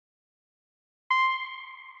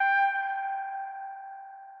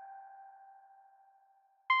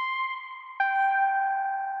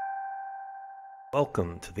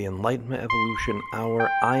Welcome to the Enlightenment Evolution Hour.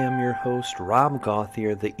 I am your host, Rob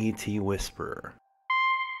Gauthier, the ET Whisperer.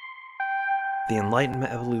 The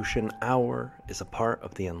Enlightenment Evolution Hour is a part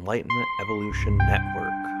of the Enlightenment Evolution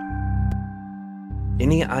Network.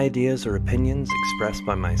 Any ideas or opinions expressed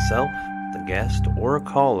by myself, the guest, or a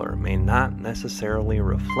caller may not necessarily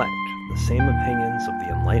reflect the same opinions of the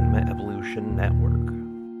Enlightenment Evolution Network.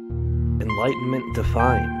 Enlightenment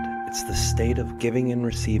defined. It's the state of giving and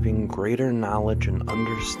receiving greater knowledge and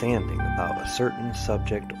understanding about a certain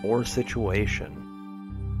subject or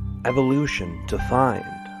situation. Evolution defined.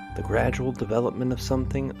 The gradual development of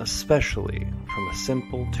something, especially from a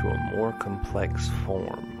simple to a more complex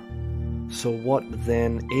form. So what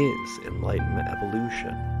then is Enlightenment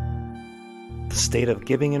Evolution? The state of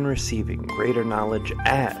giving and receiving greater knowledge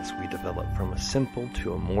as we develop from a simple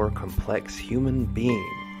to a more complex human being,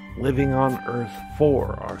 living on Earth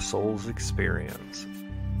for our soul's experience.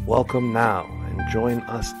 Welcome now and join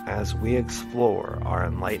us as we explore our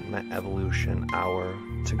Enlightenment Evolution Hour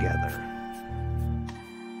together.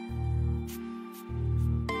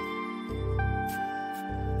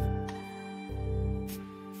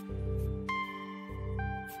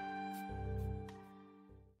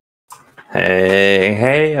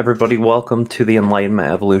 Hey everybody, welcome to the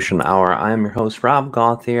Enlightenment Evolution Hour. I am your host, Rob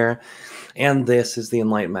Gauthier. And this is the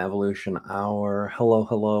Enlightenment Evolution Hour.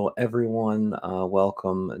 Hello, everyone.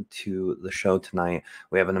 Welcome to the show tonight.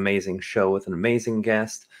 We have an amazing show with an amazing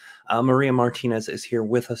guest. Maria Martinez is here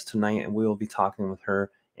with us tonight, and we will be talking with her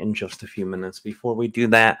in just a few minutes. Before we do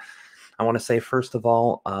that, I want to say, first of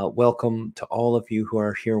all, welcome to all of you who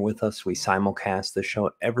are here with us. We simulcast the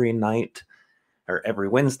show every night, or every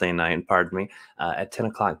Wednesday night, at 10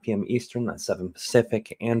 o'clock p.m. Eastern, that's 7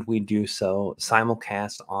 Pacific, and we do so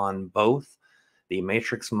simulcast on both the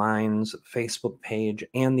Matrix Minds Facebook page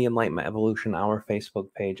and the Enlightenment Evolution Hour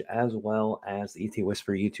Facebook page, as well as the ET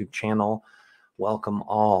Whisper YouTube channel. Welcome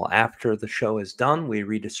all. After the show is done, we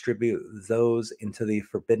redistribute those into the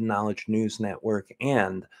Forbidden Knowledge News Network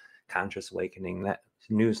and Conscious Awakening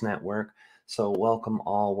News Network. So welcome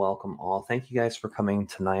all. Thank you guys for coming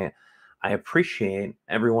tonight. I appreciate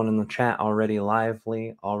everyone in the chat already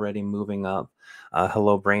lively, already moving up.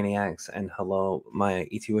 Hello, Brainiacs, and hello, my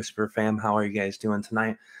ET Whisper fam. How are you guys doing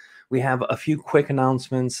tonight? We have a few quick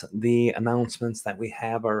announcements. The announcements that we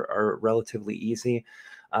have are relatively easy.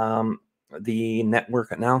 The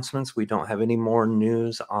network announcements, we don't have any more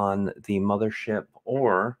news on the mothership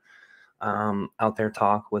or Out There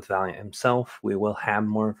Talk with Valiant himself. We will have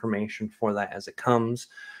more information for that as it comes.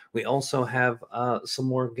 We also have some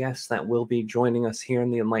more guests that will be joining us here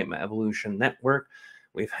in the Enlightenment Evolution Network.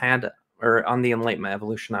 On the Enlightenment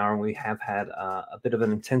Evolution Hour, we have had a bit of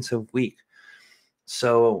an intensive week.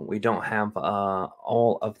 So we don't have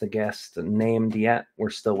all of the guests named yet. We're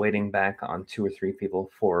still waiting back on 2 or 3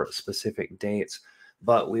 people for specific dates.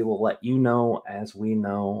 But we will let you know as we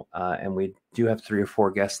know. And we do have 3 or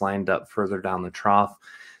 4 guests lined up further down the trough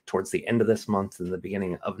towards the end of this month and the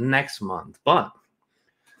beginning of next month. But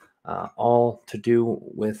all to do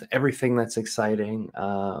with everything that's exciting.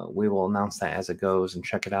 We will announce that as it goes, and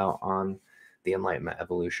check it out on the Enlightenment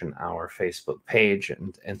Evolution Hour Facebook page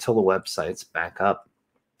until the website's back up.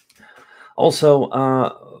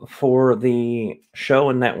 Also, for the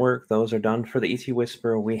show and network, those are done. For the ET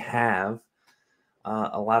Whisperer, we have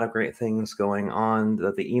a lot of great things going on.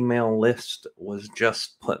 The email list was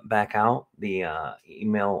just put back out, the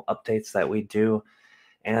email updates that we do.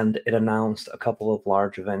 And it announced a couple of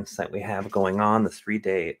large events that we have going on. The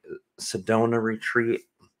 3-day Sedona retreat,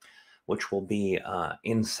 which will be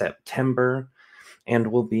in September and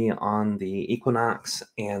will be on the equinox.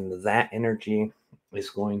 And that energy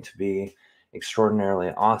is going to be extraordinarily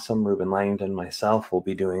awesome. Ruben Langdon and myself will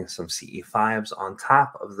be doing some CE5s on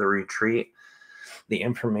top of the retreat. The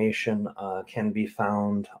information can be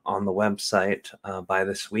found on the website by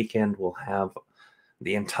this weekend. We'll have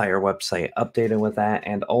the entire website updated with that,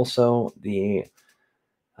 and also the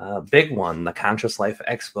big one, the Conscious Life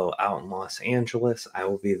Expo out in Los Angeles. I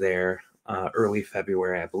will be there early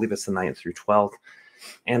February. I believe it's the 9th through 12th,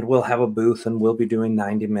 and we'll have a booth, and we'll be doing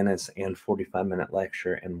 90 minutes and 45-minute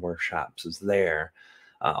lecture and workshops there.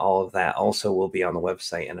 All of that also will be on the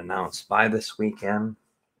website and announced by this weekend.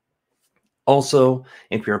 Also,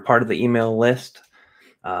 if you're a part of the email list,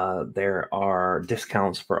 there are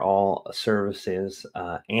discounts for all services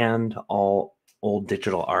and all old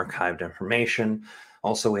digital archived information.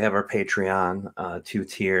 Also, we have our Patreon 2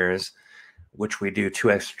 tiers, which we do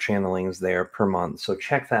 2 extra channelings there per month. So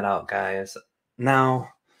check that out, guys. Now,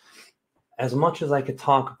 as much as I could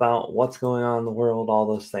talk about what's going on in the world, all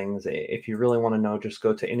those things, if you really want to know, just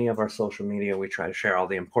go to any of our social media. We try to share all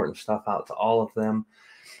the important stuff out to all of them.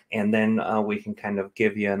 And then we can kind of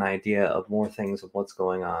give you an idea of more things of what's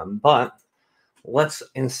going on. But let's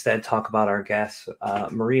instead talk about our guest.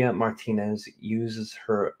 Maria Martinez uses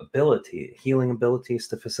her healing abilities,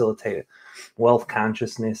 to facilitate wealth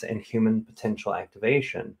consciousness and human potential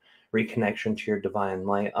activation, reconnection to your divine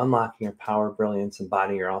light, unlocking your power, brilliance,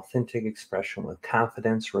 embody your authentic expression with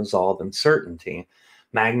confidence, resolve, and certainty,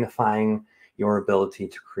 magnifying your ability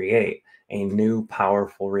to create a new,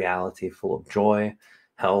 powerful reality full of joy,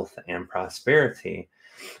 health, and prosperity.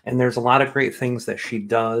 And there's a lot of great things that she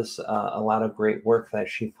does, a lot of great work that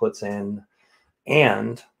she puts in.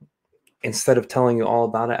 And instead of telling you all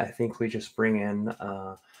about it, I think we just bring in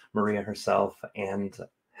Maria herself and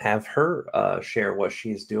have her share what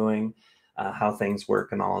she's doing, how things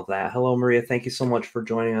work, and all of that. Hello, Maria. Thank you so much for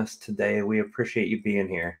joining us today. We appreciate you being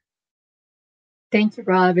here. Thank you,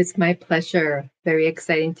 Rob. It's my pleasure. Very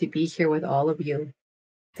exciting to be here with all of you.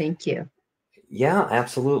 Thank you. Yeah,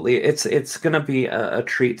 absolutely. It's gonna be a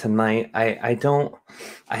treat tonight. I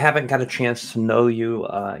haven't got a chance to know you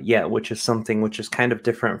yet, which is something which is kind of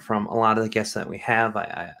different from a lot of the guests that we have.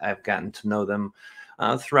 I've gotten to know them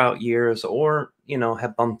throughout years, or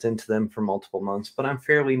have bumped into them for multiple months. But I'm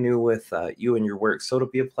fairly new with you and your work, so it'll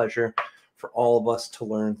be a pleasure for all of us to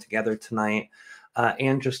learn together tonight.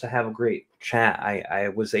 And just to have a great chat. I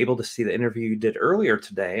was able to see the interview you did earlier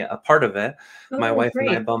today, a part of it. My Oh, wife and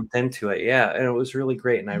I great. bumped into it. Yeah, and it was really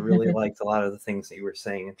great. And I really liked a lot of the things that you were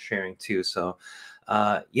saying and sharing too. So,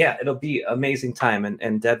 yeah, it'll be amazing time.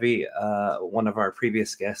 And Debbie, one of our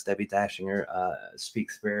previous guests, Debbie Dashinger,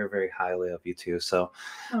 speaks very, very highly of you too. So,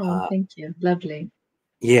 Oh, uh, thank you. Lovely.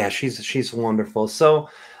 yeah, she's wonderful. So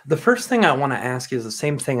the first thing I want to ask is the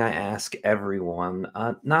same thing I ask everyone.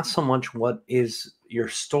 Not so much what is your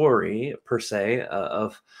story per se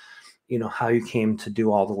of how you came to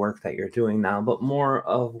do all the work that you're doing now, but more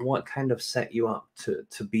of what kind of set you up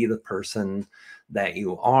to be the person that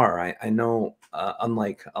you are. I know,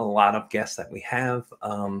 unlike a lot of guests that we have,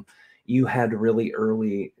 you had really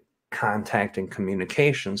early contact and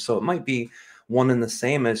communication, so it might be one and the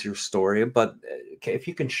same as your story. But if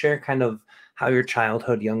you can share kind of how your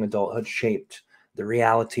childhood, young adulthood shaped the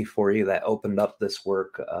reality for you that opened up this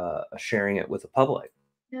work, sharing it with the public.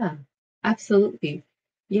 Yeah, absolutely.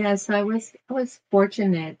 Yes, I was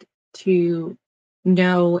fortunate to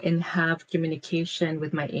know and have communication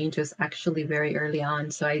with my angels actually very early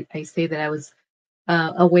on. So I say that I was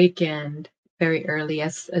awakened very early,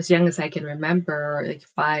 as young as I can remember, like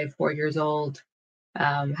 5, 4 years old,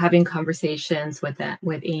 having conversations with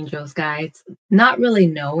angels, guides, not really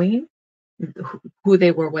knowing who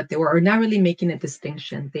they were, what they were, or not really making a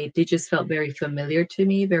distinction. They just felt very familiar to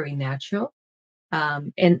me, very natural.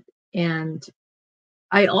 And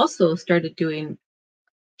I also started doing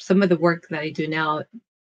some of the work that I do now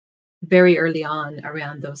very early on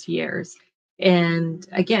around those years. And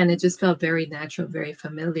again, it just felt very natural, very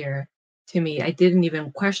familiar to me. I didn't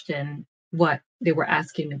even question what they were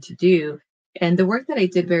asking me to do. And the work that I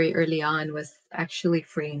did very early on was actually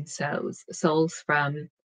freeing souls from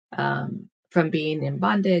being in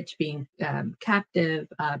bondage, being captive,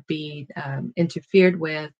 being interfered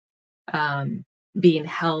with, um, being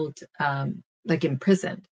held, like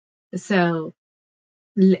imprisoned. So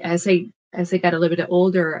as I got a little bit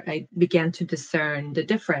older, I began to discern the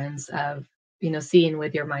difference of, seeing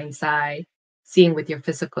with your mind's eye, seeing with your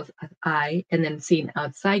physical eye, and then seeing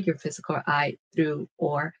outside your physical eye through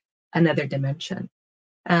or another dimension.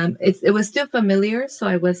 It was still familiar, so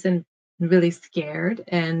I wasn't really scared,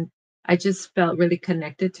 and I just felt really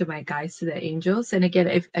connected to my guides, to the angels. And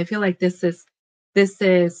again, I feel like this is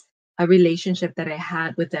a relationship that I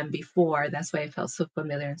had with them before. That's why I felt so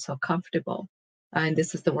familiar and so comfortable. And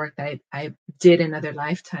this is the work that I did in other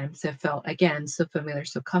lifetimes. I felt again so familiar,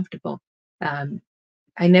 so comfortable. Um,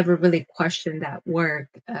 I never really questioned that work,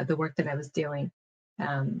 the work that I was doing.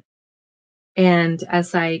 Um, and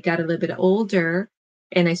as I got a little bit older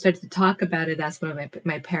and I started to talk about it, that's when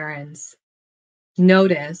my parents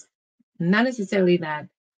noticed, not necessarily that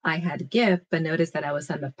I had a gift, but noticed that I was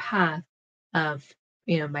on the path of,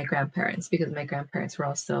 my grandparents, because my grandparents were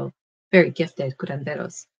also very gifted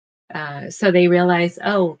curanderos. So they realized,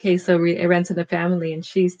 oh, okay, so it runs in the family and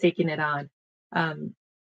she's taking it on. Um,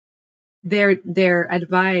 their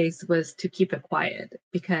advice was to keep it quiet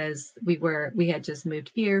because we had just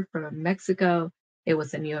moved here from Mexico. It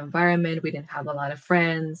was a new environment. We didn't have a lot of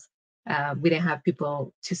friends. We didn't have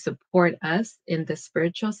people to support us in the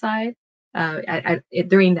spiritual side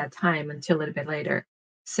during that time until a little bit later.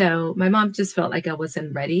 So my mom just felt like I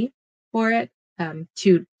wasn't ready. for it,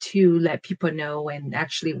 to let people know and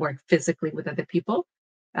actually work physically with other people.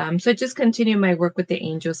 So I just continue my work with the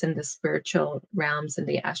angels in the spiritual realms and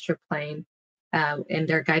the astral plane, and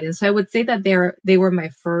their guidance. So I would say that they were my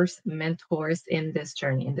first mentors in this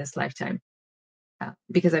journey, in this lifetime,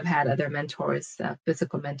 because I've had other mentors,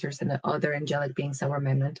 physical mentors, and other angelic beings that were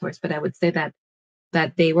my mentors. But I would say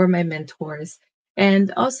that they were my mentors.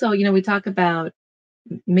 And also, we talk about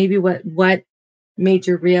maybe what made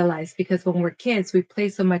you realize, because when we're kids, we play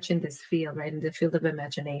so much in this field, right? In the field of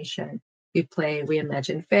imagination. We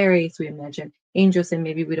imagine fairies, we imagine angels, and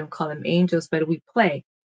maybe we don't call them angels, but we play.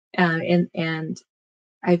 And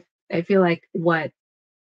I I feel like what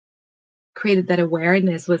created that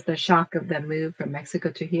awareness was the shock of the move from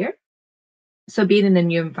Mexico to here. So being in a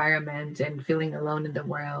new environment and feeling alone in the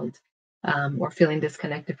world, or feeling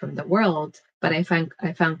disconnected from the world, but I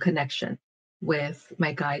found connection with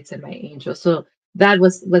my guides and my angels. So that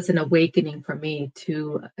was an awakening for me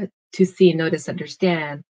to see, notice,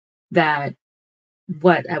 understand that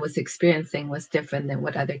what I was experiencing was different than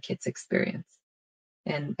what other kids experience.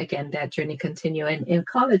 And again, that journey continued. And in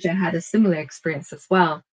college, I had a similar experience as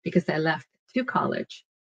well, because I left to college,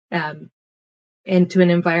 um, into an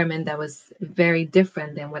environment that was very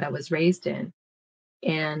different than what I was raised in.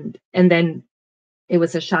 And then it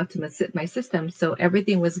was a shock to my system. So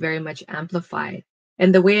everything was very much amplified.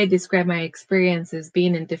 And the way I describe my experience is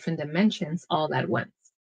being in different dimensions all at once.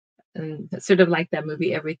 And sort of like that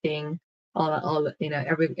movie, Everything,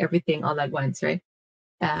 everything all at once, right?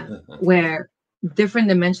 Where different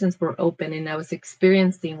dimensions were open, and I was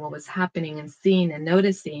experiencing what was happening and seeing and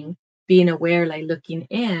noticing, being aware, like looking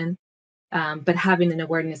in, but having an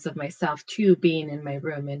awareness of myself too, being in my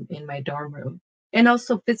room, in my dorm room, and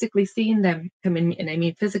also physically seeing them come in. And I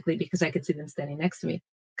mean physically, because I could see them standing next to me,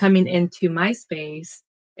 coming into my space,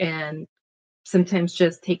 and sometimes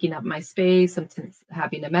just taking up my space, sometimes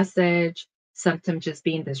having a message, sometimes just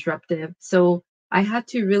being disruptive. So I had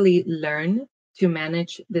to really learn to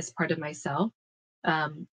manage this part of myself,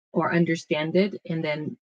 or understand it, and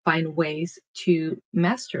then find ways to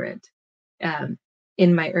master it.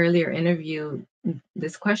 In my earlier interview,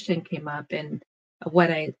 this question came up, and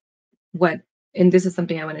what I what and this is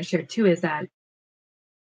something I want to share too, is that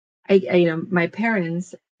my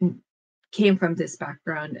parents came from this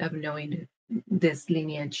background of knowing this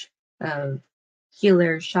lineage of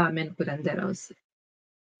healers, shaman, curanderos.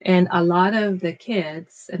 And a lot of the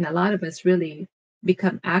kids, and a lot of us, really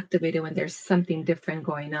become activated when there's something different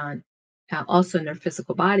going on, also in their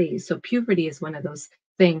physical body. So puberty is one of those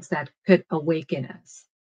things that could awaken us.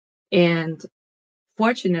 And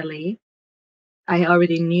fortunately, I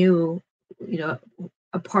already knew, you know,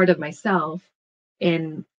 a part of myself,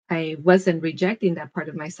 and I wasn't rejecting that part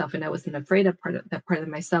of myself, and I wasn't afraid of that part of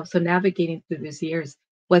myself. So navigating through these years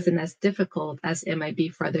wasn't as difficult as it might be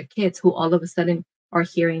for other kids, who all of a sudden are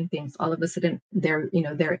hearing things. All of a sudden, their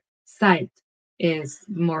sight is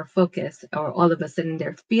more focused, or all of a sudden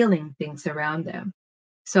they're feeling things around them.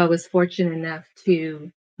 So I was fortunate enough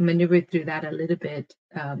to maneuver through that a little bit,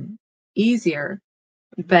 easier.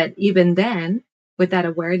 But even then, with that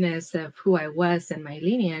awareness of who I was and my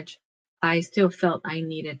lineage, I still felt I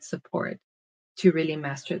needed support to really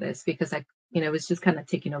master this, because it was just kind of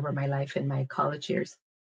taking over my life in my college years.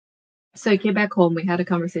 So I came back home, we had a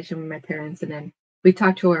conversation with my parents, and then we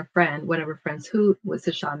talked to our friend, one of our friends who was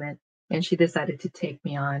a shaman, and she decided to take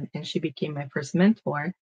me on, and she became my first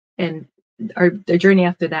mentor. And the journey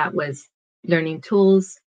after that was learning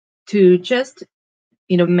tools to just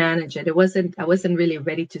manage it. I wasn't really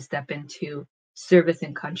ready to step into service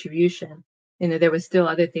and contribution. There was still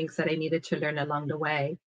other things that I needed to learn along the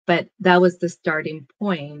way, but that was the starting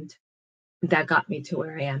point that got me to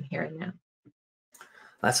where I am here and now.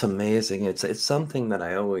 That's amazing. It's something that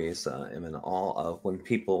I always am in awe of when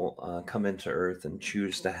people come into Earth and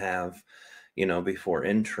choose to have, before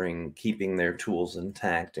entering, keeping their tools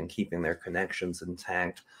intact and keeping their connections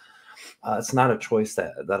intact. It's not a choice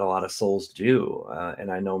that a lot of souls do,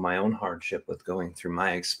 and I know my own hardship with going through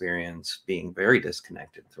my experience, being very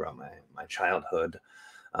disconnected throughout my childhood,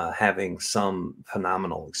 having some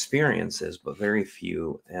phenomenal experiences, but very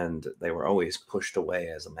few, and they were always pushed away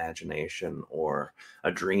as imagination or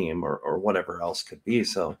a dream or whatever else could be.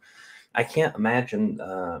 So I can't imagine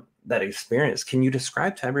that experience. Can you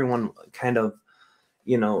describe to everyone kind of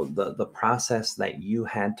the process that you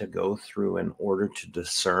had to go through in order to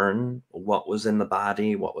discern what was in the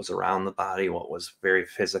body, what was around the body, what was very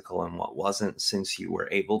physical and what wasn't, since you were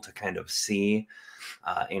able to kind of see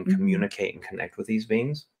and Hmm. communicate and connect with these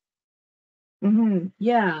beings?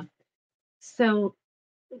 Yeah. So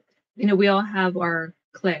we all have our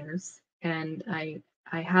clairs, and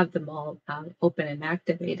I have them all open and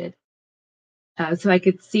activated. So I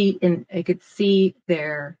could see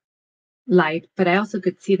their light, but I also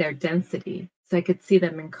could see their density. So I could see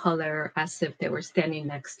them in color as if they were standing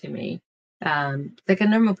next to me. Like a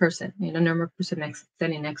normal person, normal person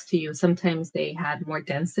standing next to you. Sometimes they had more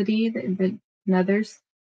density than others.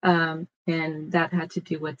 And that had to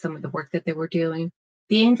do with some of the work that they were doing.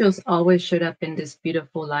 The angels always showed up in this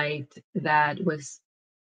beautiful light that was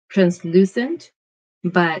translucent,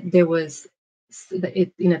 but there was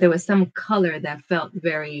some color that felt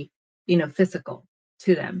very, physical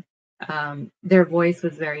to them. Their voice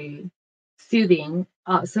was very soothing.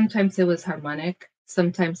 Sometimes it was harmonic.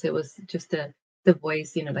 Sometimes it was just the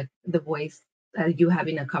voice, like the voice, you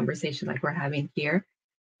having a conversation like we're having here.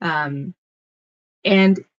 Um,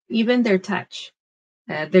 and even their touch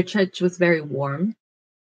was very warm.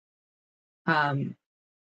 Um,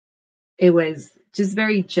 it was just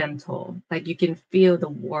very gentle. Like you can feel the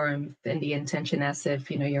warmth and the intention as if,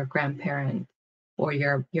 your grandparent or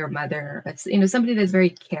your mother, it's, somebody that's very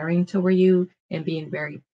caring toward you and being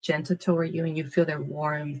very gentle toward you, and you feel their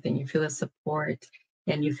warmth and you feel the support,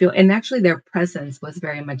 and actually their presence was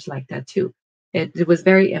very much like that too. It was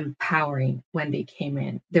very empowering when they came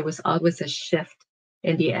in. There was always a shift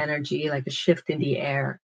in the energy, like a shift in the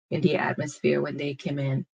air, in the atmosphere when they came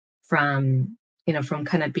in, from from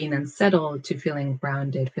kind of being unsettled to feeling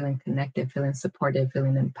grounded, feeling connected, feeling supported,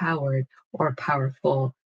 feeling empowered or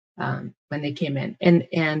powerful, when they came in.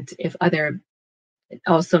 And if other,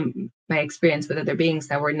 also my experience with other beings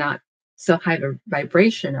that were not so high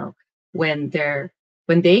vibrational, when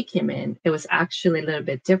they came in, it was actually a little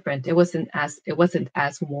bit different. It wasn't as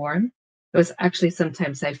warm. It was actually,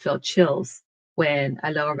 sometimes I felt chills when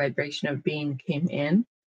a lower vibrational being came in,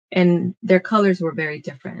 and their colors were very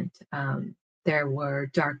different. There were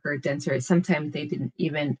darker, denser. Sometimes they didn't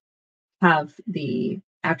even have the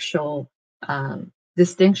actual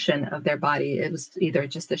distinction of their body. It was either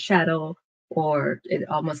just a shadow or it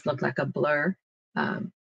almost looked like a blur.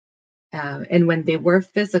 Um, and when they were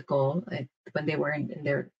physical, like when they were in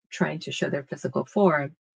their trying to show their physical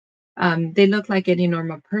form, they looked like any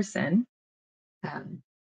normal person, um,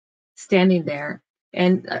 standing there.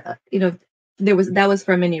 And that was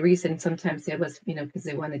for many reasons. Sometimes it was, because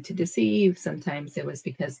they wanted to deceive. Sometimes it was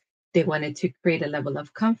because they wanted to create a level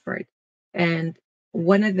of comfort. And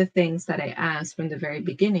one of the things that I asked from the very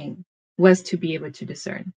beginning was to be able to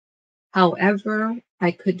discern. However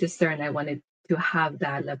I could discern, I wanted to have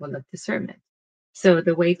that level of discernment. So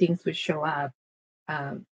the way things would show up,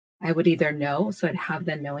 um, I would either know, so I'd have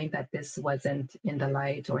the knowing that this wasn't in the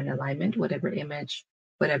light or in alignment, whatever image,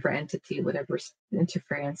 whatever entity, whatever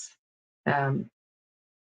interference. Um,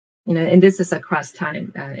 and this is across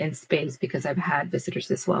time and space, because I've had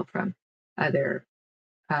visitors as well from other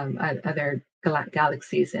other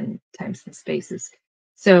galaxies and times and spaces.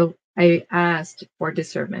 So I asked for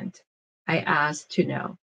discernment. I asked to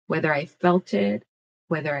know whether I felt it,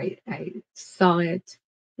 whether I saw it,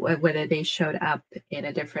 whether they showed up in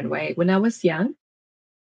a different way. When I was young,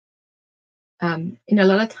 a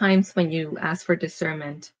lot of times when you ask for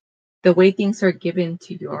discernment, the way things are given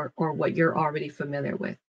to you, or what you're already familiar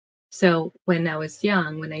with. So when I was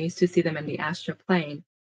young, when I used to see them in the astral plane,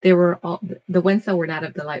 they were all the ones that were not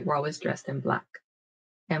of the light were always dressed in black,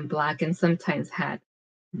 and sometimes had,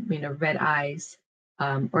 red eyes,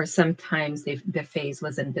 or sometimes their face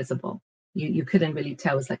was invisible. You couldn't really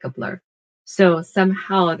tell; it was like a blur. So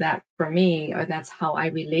somehow that for me, or that's how I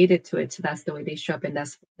related to it. So that's the way they show up, and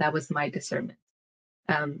that was my discernment.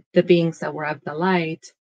 The beings that were of the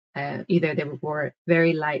light, either they wore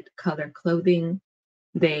very light color clothing,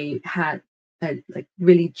 they had like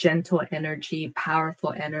really gentle energy,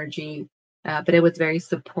 powerful energy, but it was very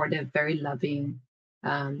supportive, very loving.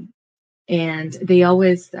 Um, and they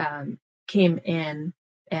always came in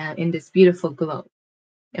this beautiful glow.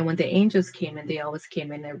 And when the angels came in, they always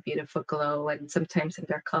came in their beautiful glow, and sometimes in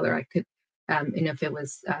their color. I could, if it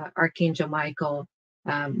was Archangel Michael,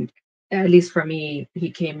 um, at least for me,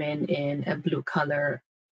 he came in a blue color.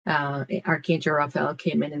 Archangel Raphael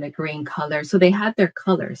came in a green color. So they had their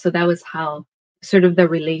color. So that was how, sort of, the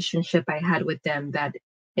relationship I had with them, that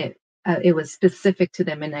it was specific to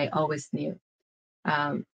them, and I always knew.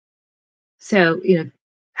 Um, so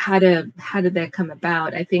how did that come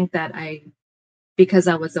about? I think that because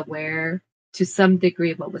I was aware to some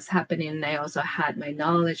degree of what was happening, and I also had my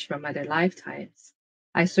knowledge from other lifetimes,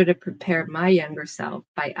 I sort of prepared my younger self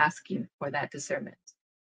by asking for that discernment.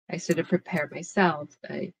 I sort of prepared myself,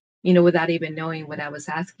 without even knowing what I was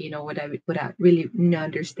asking, or without really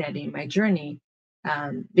understanding my journey.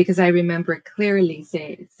 Because I remember clearly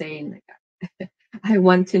saying, I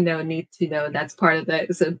want to know, need to know. That's part of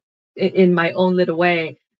the so in my own little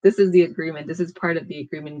way, this is the agreement. This is part of the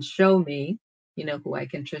agreement. Show me, who I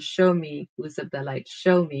can trust. Show me who's of the light.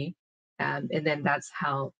 Show me, and then that's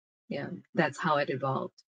how it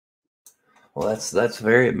evolved. Well, that's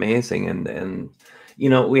very amazing, and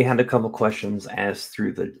we had a couple questions asked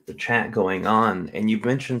through the chat going on, and you've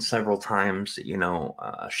mentioned several times,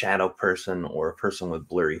 a shadow person or a person with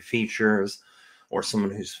blurry features, or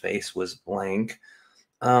someone whose face was blank.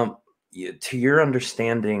 Um, to your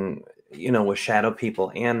understanding, with shadow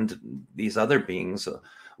people and these other beings,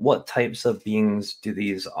 what types of beings do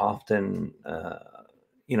these often,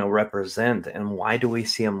 represent, and why do we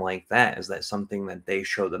see them like that? Is that something that they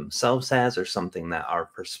show themselves as, or something that our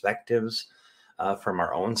perspectives from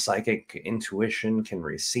our own psychic intuition can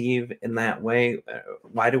receive in that way?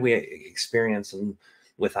 Why do we experience them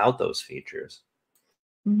without those features?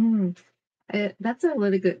 Mhm. That's a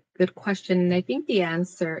really good question, and I think the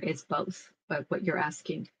answer is both. But what you're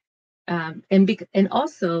asking, and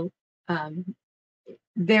also, um,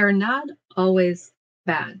 they're not always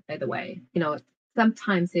bad. By the way,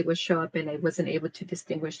 sometimes they would show up and I wasn't able to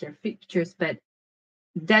distinguish their features, but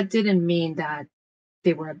that didn't mean that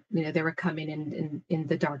they were coming in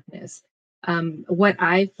the darkness. What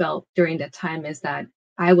I felt during that time is that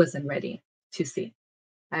I wasn't ready to see.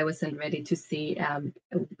 I wasn't ready to see.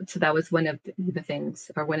 So that was one of the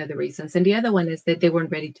things, or one of the reasons. And the other one is that they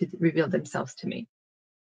weren't ready to reveal themselves to me.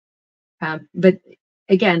 But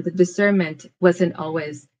again, the discernment wasn't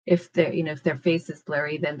always if their face is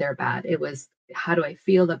blurry, then they're bad. It was, how do I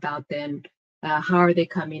feel about them? How are they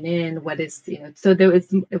coming in? What is, so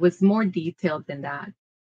it was more detailed than that.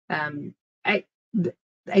 um, I th-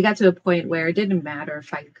 I got to a point where it didn't matter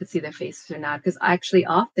if I could see their faces or not, because actually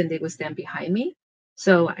often they would stand behind me.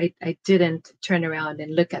 So I didn't turn around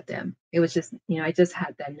and look at them. It was just, I just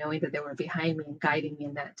had that knowing that they were behind me and guiding me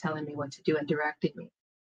and that telling me what to do and directing me.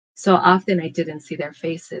 So often I didn't see their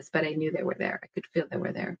faces, but I knew they were there. I could feel they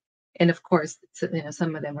were there. And of course, so,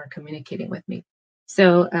 some of them were communicating with me.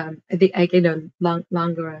 So I think I get a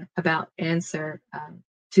longer about answer,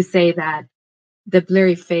 to say that the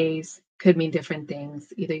blurry face could mean different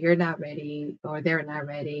things. Either you're not ready or they're not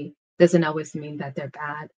ready. Doesn't always mean that they're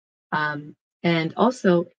bad. And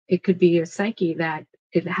also, it could be your psyche that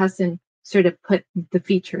it hasn't sort of put the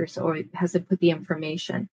features, or it hasn't put the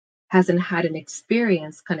information, hasn't had an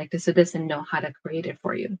experience connected, so doesn't know how to create it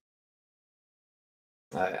for you.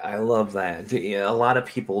 I love that. Yeah, a lot of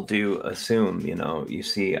people do assume, you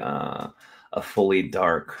see a fully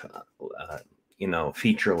dark,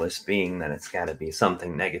 featureless being, that it's got to be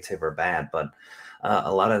something negative or bad. But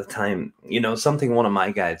a lot of the time, something one of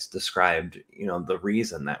my guides described, the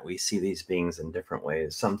reason that we see these beings in different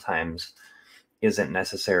ways sometimes isn't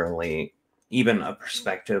necessarily even a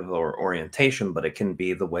perspective or orientation, but it can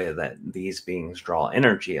be the way that these beings draw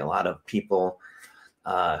energy. A lot of people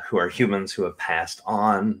who are humans who have passed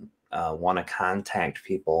on want to contact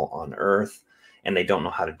people on Earth, and they don't know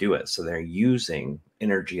how to do it. So they're using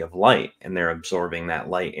energy of light, and they're absorbing that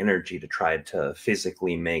light energy to try to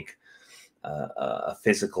physically make a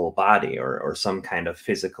physical body, or some kind of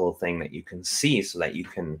physical thing that you can see, so that you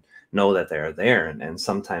can know that they're there. And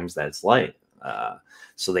sometimes that's light.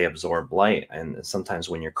 So they absorb light. And sometimes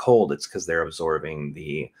when you're cold, it's because they're absorbing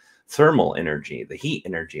the thermal energy, the heat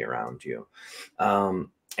energy around you.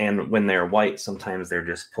 And when they're white, sometimes they're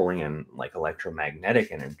just pulling in like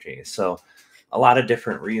electromagnetic energy. So a lot of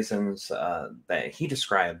different reasons that he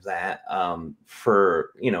described that,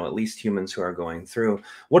 for at least humans who are going through.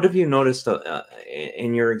 What have you noticed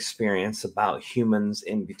in your experience about humans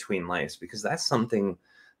in between lives? Because that's something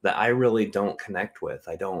that I really don't connect with.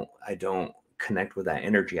 I don't connect with that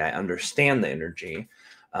energy. I understand the energy,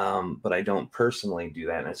 but I don't personally do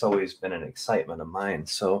that, and it's always been an excitement of mine.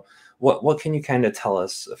 So what can you kind of tell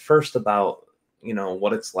us first about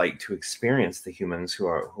what it's like to experience the humans who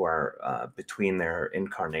are between their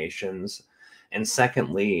incarnations, and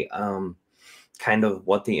secondly, kind of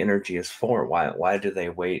what the energy is for? Why do they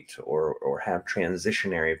wait or have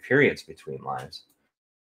transitionary periods between lives?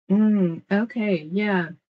 Okay, yeah.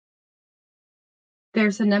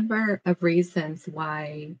 There's a number of reasons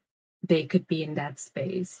why they could be in that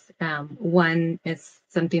space. One is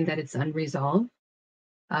something that it's unresolved.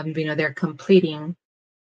 They're completing.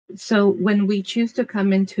 So when we choose to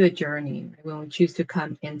come into a journey, right, when we choose to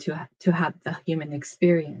come into to have the human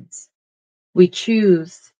experience, we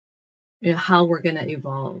choose, how we're going to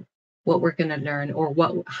evolve, what we're going to learn, or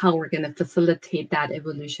how we're going to facilitate that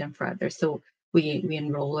evolution for others. So we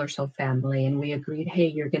enroll our soul family, and we agreed, hey,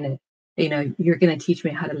 you're going to teach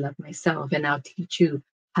me how to love myself, and I'll teach you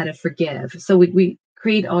how to forgive. So we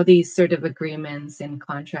create all these sort of agreements and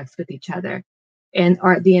contracts with each other. And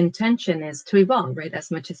the intention is to evolve, right,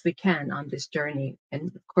 as much as we can on this journey. And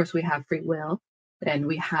of course, we have free will, and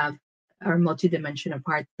we have our multidimensional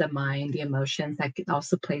parts, the mind, the emotions, that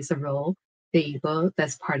also plays a role, the ego,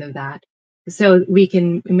 that's part of that. So we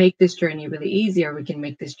can make this journey really easy, or we can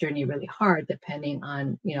make this journey really hard, depending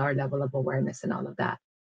on, our level of awareness and all of that.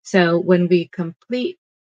 So when we complete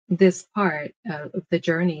this part of the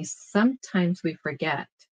journey, sometimes we forget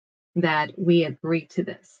that we agreed to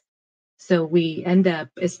this. So we end up,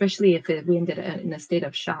 especially if we ended in a state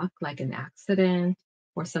of shock, like an accident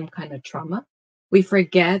or some kind of trauma, we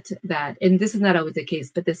forget that, and this is not always the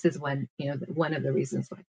case, but this is one of the reasons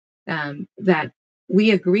why, that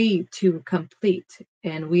we agree to complete,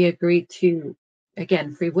 and we agree to,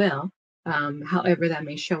 again, free will, however that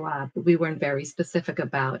may show up. We weren't very specific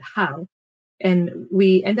about how. And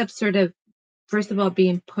we end up sort of, first of all,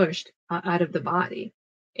 being pushed out of the body.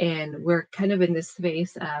 And we're kind of in this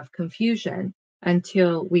space of confusion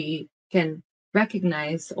until we can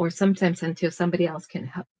recognize, or sometimes until somebody else can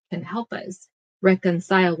help us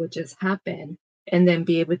reconcile what just happened, and then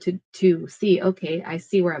be able to see, okay, I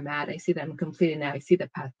see where I'm at. I see that I'm completing now. I see the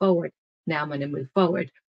path forward. Now I'm going to move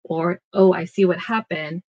forward. Or, oh, I see what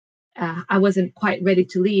happened. I wasn't quite ready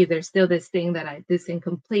to leave. There's still this thing this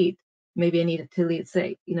incomplete. Maybe I needed to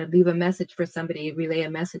leave a message for somebody, relay a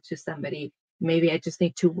message to somebody. Maybe I just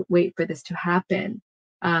need to wait for this to happen.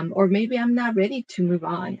 Or maybe I'm not ready to move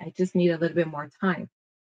on. I just need a little bit more time.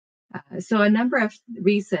 So a number of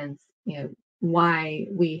reasons, why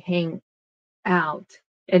we hang out,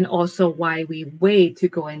 and also why we wait to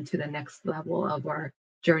go into the next level of our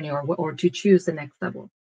journey, or to choose the next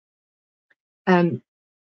level. When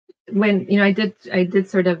I did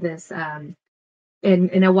sort of this, and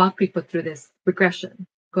I walk people through this regression,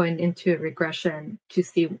 going into a regression to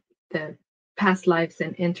see the past lives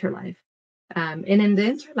and interlife. And in the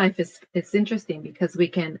interlife, it's interesting because we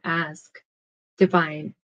can ask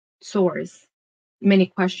divine source many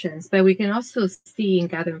questions, but we can also see and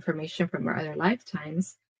gather information from our other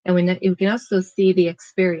lifetimes. And we can also see the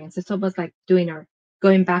experience. It's almost like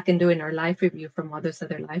going back and doing our life review from all those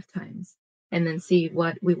other lifetimes, and then see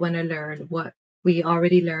what we want to learn, what we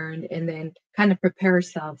already learned, and then kind of prepare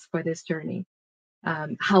ourselves for this journey.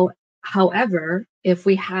 However, if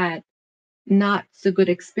we had not so good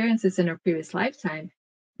experiences in our previous lifetime,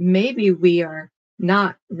 maybe we are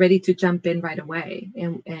not ready to jump in right away,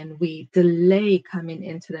 and we delay coming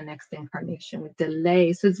into the next incarnation. We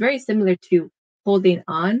delay. So it's very similar to holding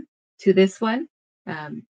on to this one.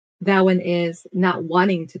 That one is not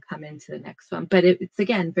wanting to come into the next one, but it's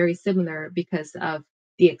again very similar because of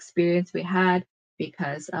the experience we had,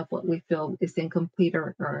 because of what we feel is incomplete,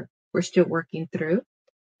 or we're still working through.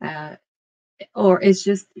 Or it's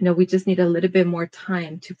just, we just need a little bit more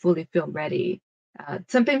time to fully feel ready.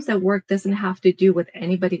 Sometimes that work doesn't have to do with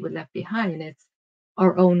anybody we left behind. It's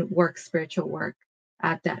our own work, spiritual work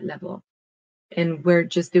at that level. And we're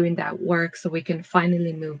just doing that work so we can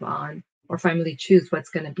finally move on, or finally choose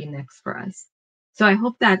what's going to be next for us. So I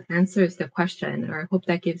hope that answers the question, or I hope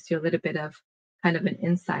that gives you a little bit of kind of an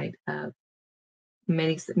insight of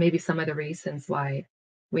maybe some of the reasons why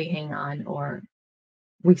we hang on, or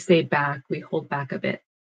we stay back, we hold back a bit.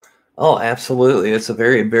 Oh, absolutely. It's a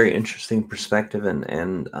very, very interesting perspective,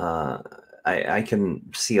 and I can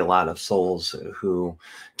see a lot of souls who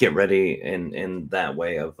get ready in that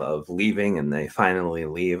way of leaving, and they finally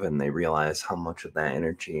leave, and they realize how much of that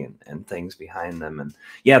energy and things behind them. And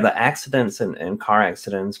yeah, the accidents and car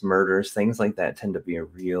accidents, murders, things like that tend to be a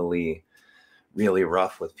really, really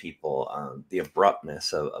rough with people. The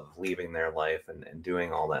abruptness of leaving their life and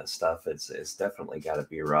doing all that stuff, it's definitely got to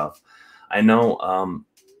be rough. I know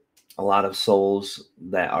a lot of souls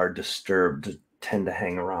that are disturbed tend to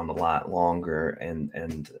hang around a lot longer,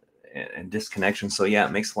 and disconnection. So yeah,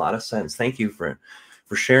 it makes a lot of sense. Thank you for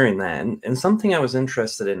sharing that. And something I was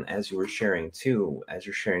interested in as you were sharing too, as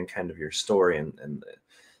you're sharing kind of your story and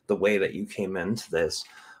the way that you came into this,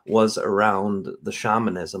 was around the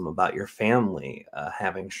shamanism, about your family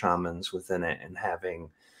having shamans within it, and having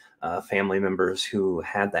family members who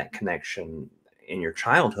had that connection in your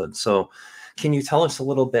childhood. So can you tell us a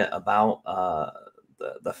little bit about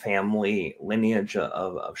the family lineage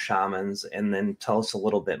of shamans, and then tell us a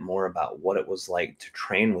little bit more about what it was like to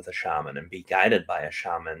train with a shaman and be guided by a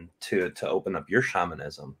shaman to open up your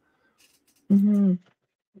shamanism? Hmm.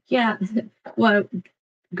 Yeah. Well,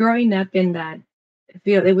 growing up in that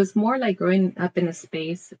field, it was more like growing up in a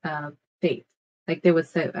space of faith. Like there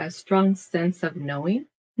was a strong sense of knowing,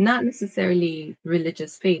 not necessarily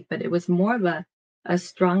religious faith, but it was more of a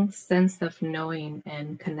strong sense of knowing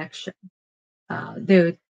and connection.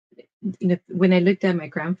 there, when I looked at my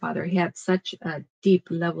grandfather, he had such a deep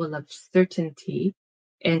level of certainty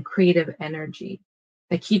and creative energy.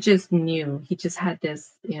 Like he just knew, he just had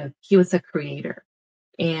this, he was a creator.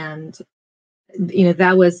 And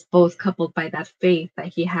that was both coupled by that faith that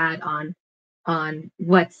he had on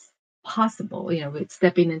what's possible, with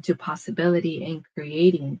stepping into possibility and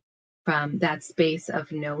creating from that space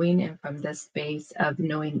of knowing, and from the space of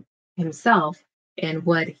knowing himself and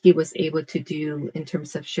what he was able to do in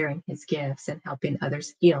terms of sharing his gifts and helping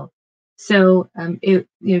others heal. So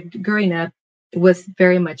growing up, it was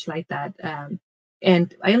very much like that.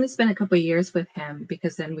 And I only spent a couple of years with him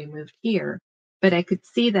because then we moved here, but I could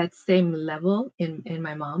see that same level in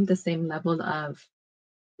my mom, the same level of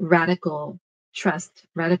radical trust,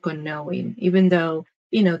 radical knowing, even though,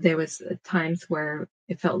 there was times where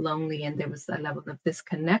it felt lonely and there was a level of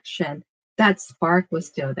disconnection, that spark was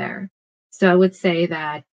still there. So I would say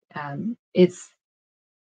that it's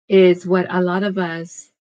is what a lot of us,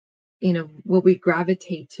 what we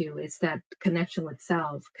gravitate to is that connection with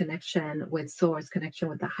self, connection with source, connection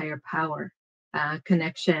with the higher power,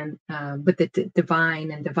 connection with the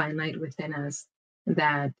divine and divine light within us,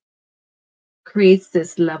 that creates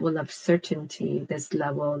this level of certainty, this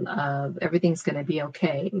level of everything's going to be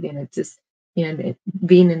okay. Just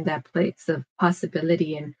being in that place of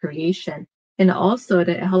possibility and creation, and also that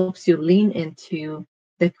it helps you lean into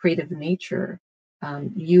the creative nature,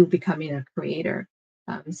 you becoming a creator.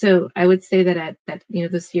 So I would say that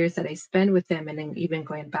those years that I spent with them, and then even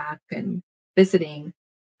going back and visiting,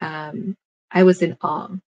 I was in awe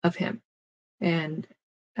of him, and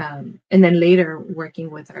then later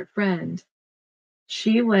working with our friend.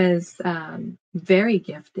 She was very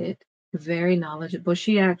gifted, very knowledgeable.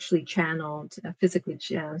 She actually channeled, physically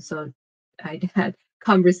channeled. So I had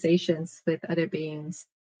conversations with other beings,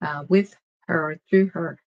 with her, through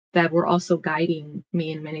her, that were also guiding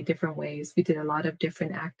me in many different ways. We did a lot of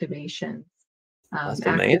different activations, That's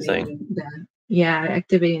amazing.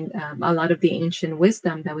 activating a lot of the ancient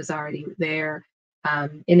wisdom that was already there,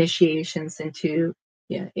 initiations into,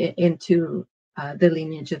 into the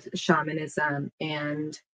lineage of shamanism,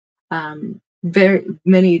 and very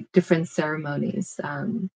many different ceremonies.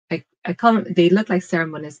 I call them, they look like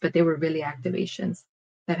ceremonies, but they were really activations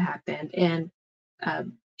that happened. And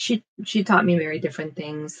she taught me very different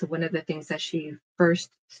things. One of the things that she first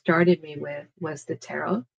started me with was the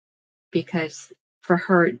tarot, because for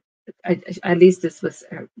her, at least this was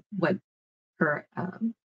what her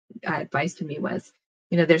advice to me was,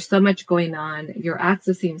 there's so much going on, you're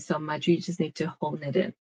accessing so much, you just need to hone it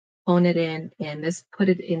in, and let's put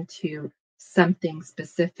it into something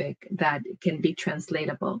specific that can be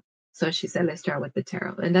translatable. So she said, let's start with the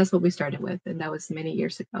tarot. And that's what we started with. And that was many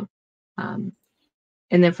years ago. Um,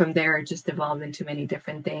 and then from there, it just evolved into many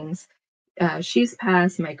different things. She's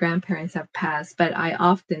passed, my grandparents have passed, but I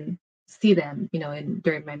often see them,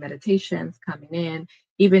 during my meditations coming in,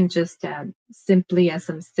 even just simply as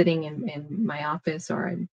I'm sitting in my office or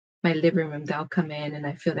in my living room, they'll come in and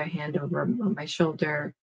I feel their hand over on my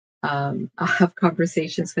shoulder. I'll have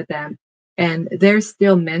conversations with them, and they're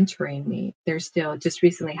still mentoring me. They're still, just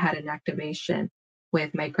recently had an activation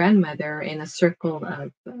with my grandmother in a circle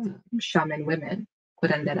of shaman women,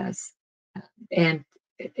 curanderas. And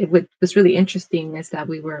what was really interesting is that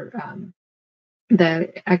we were,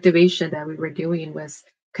 the activation that we were doing was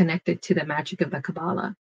connected to the magic of the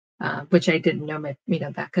Kabbalah, which I didn't know,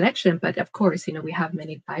 that connection. But of course, we have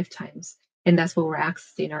many lifetimes, and that's what we're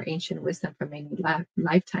accessing, our ancient wisdom from many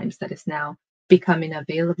lifetimes that is now becoming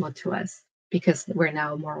available to us, because we're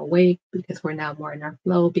now more awake, because we're now more in our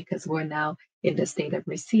flow, because we're now in the state of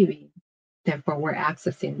receiving. Therefore, we're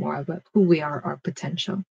accessing more of who we are, our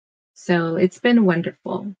potential. So it's been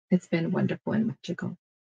wonderful. It's been wonderful and magical.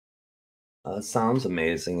 Sounds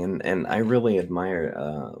amazing, and I really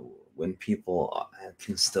admire when people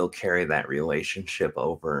can still carry that relationship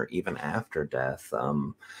over even after death,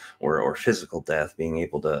 or physical death, being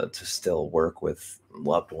able to still work with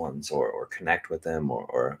loved ones, or connect with them,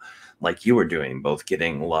 or like you were doing, both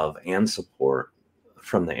getting love and support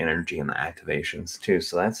from the energy and the activations too.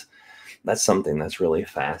 So that's something that's really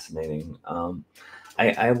fascinating.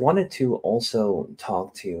 I wanted to also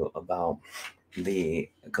talk to you about the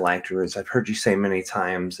galactic roots. I've heard you say many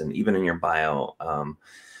times, and even in your bio,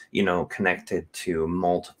 connected to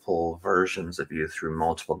multiple versions of you through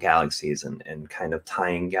multiple galaxies, and kind of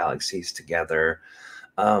tying galaxies together.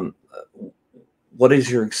 Um, what is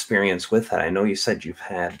your experience with that? I know you said you've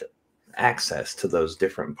had access to those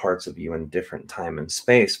different parts of you in different time and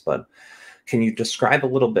space, but can you describe a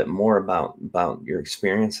little bit more about your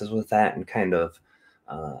experiences with that, and kind of,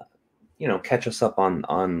 uh, catch us up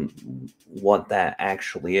on what that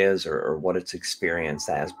actually is, or what it's experienced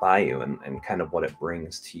as by you, and kind of what it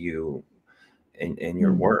brings to you in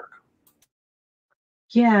your Mm. work.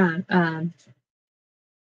 Yeah.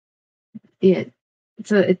 It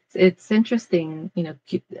so it's interesting,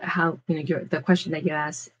 how, the question that you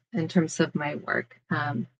asked in terms of my work.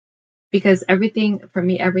 Because everything for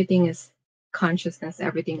me, everything is consciousness,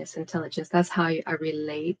 everything is intelligence. That's how I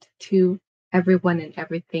relate to everyone and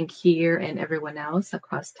everything here and everyone else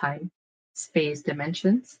across time, space,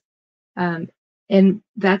 dimensions. Um, and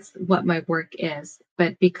that's what my work is.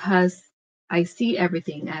 But because I see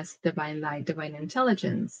everything as divine light, divine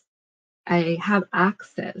intelligence, I have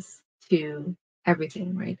access to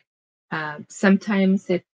everything, right? Sometimes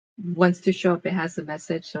it wants to show up, it has a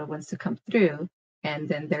message, so it wants to come through, and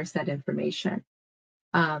then there's that information.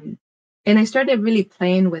 Um, and I started really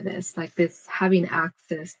playing with this, like this, having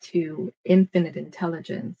access to infinite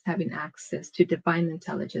intelligence, having access to divine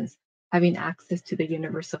intelligence, having access to the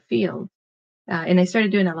universal field. And I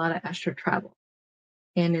started doing a lot of astral travel.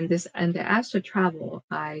 And in the astral travel,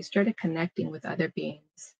 I started connecting with other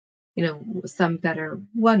beings, some that are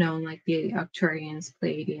well known, like the Arcturians,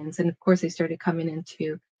 Pleiadians, and of course, they started coming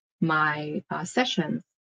into my sessions.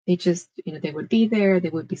 They just, they would be there, they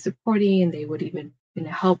would be supporting, and they would even,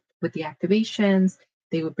 help with the activations.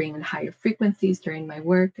 They would bring in higher frequencies during my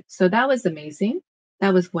work. So that was amazing.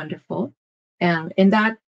 That was wonderful. And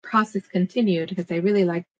that process continued because I really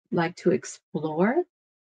like to explore.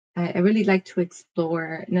 I really like to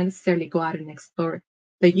explore, not necessarily go out and explore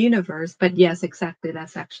the universe, but yes, exactly.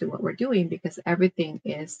 That's actually what we're doing because everything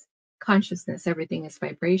is consciousness, everything is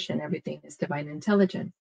vibration, everything is divine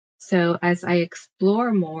intelligence. So as I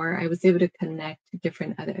explore more, I was able to connect to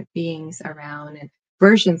different other beings around and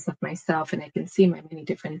versions of myself, and I can see my many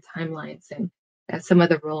different timelines and some of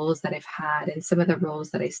the roles that I've had and some of the roles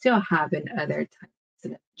that I still have in other timelines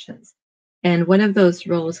and dimensions. And one of those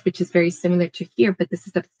roles, which is very similar to here, but this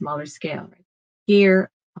is at a smaller scale, right? Here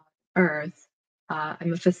on Earth,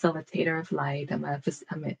 I'm a facilitator of light. I'm a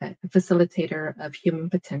facilitator of human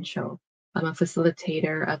potential. I'm a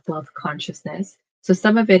facilitator of love consciousness. So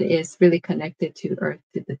some of it is really connected to Earth,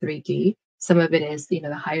 to the 3D. Some of it is, the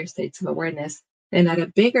higher states of awareness. And at a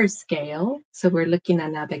bigger scale, so we're looking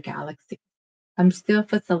at now the galaxy. I'm still a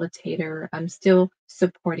facilitator. I'm still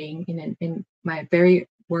supporting in my very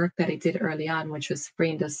work that I did early on, which was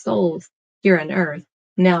freeing the souls here on Earth.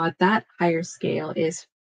 Now, at that higher scale, is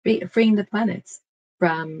freeing the planets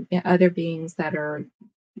from other beings that are,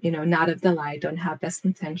 not of the light, don't have best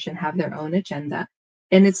intention, have their own agenda,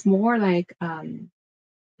 and it's more like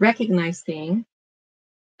recognizing,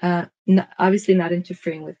 obviously not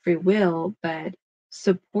interfering with free will, but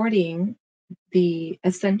supporting the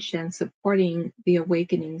ascension, supporting the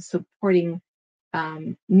awakening, supporting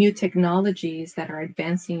new technologies that are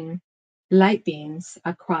advancing light beams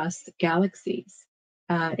across galaxies,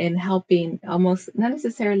 and helping, almost not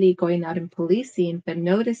necessarily going out and policing, but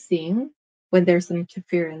noticing when there's some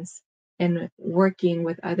interference and working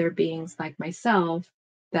with other beings like myself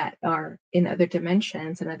that are in other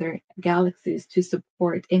dimensions and other galaxies to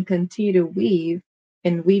support and continue to weave.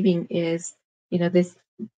 And weaving is, this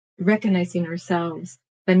recognizing ourselves,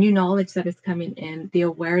 the new knowledge that is coming in, the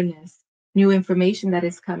awareness, new information that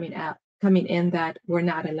is coming in, that we're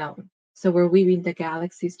not alone. So we're weaving the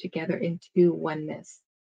galaxies together into oneness,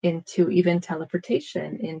 into even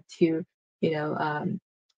teleportation, into,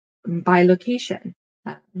 bilocation,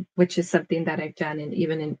 which is something that I've done, and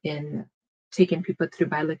even in taking people through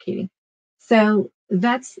bilocating. So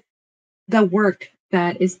that's the work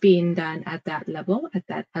that is being done at that level, at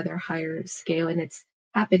that other higher scale, and it's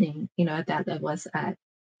happening, at that level, as at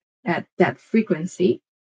that frequency.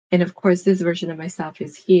 And of course, this version of myself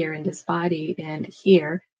is here in this body and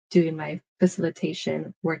here doing my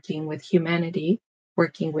facilitation, working with humanity,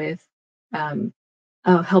 working with um,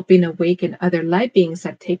 helping awaken other light beings that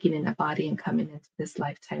have taken in a body and coming into this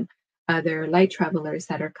lifetime, other light travelers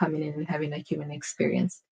that are coming in and having a human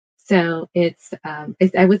experience. So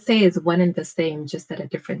I would say it's one and the same, just at a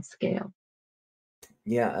different scale.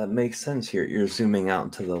 Yeah, it makes sense. You're zooming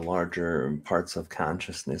out to the larger parts of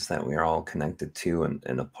consciousness that we are all connected to, and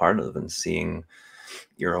a part of, and seeing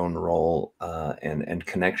your own role, and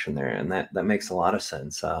connection there, and that makes a lot of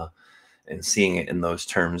sense. And seeing it in those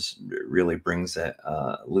terms really brings it,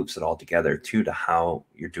 loops it all together too, to how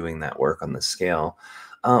you're doing that work on the scale.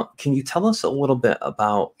 Can you tell us a little bit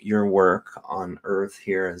about your work on Earth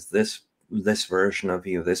here, as this version of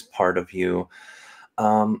you, this part of you?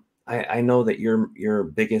 I know that your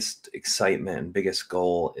biggest excitement and biggest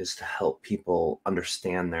goal is to help people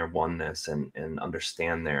understand their oneness and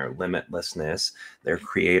understand their limitlessness, their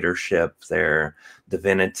creatorship, their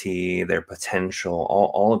divinity, their potential,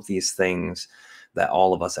 all of these things that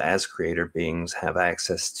all of us as creator beings have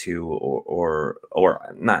access to,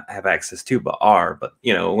 or not have access to, but are, but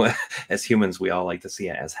as humans, we all like to see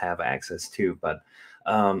it as have access to. But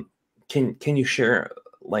um, can you share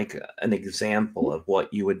like an example of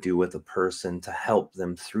what you would do with a person to help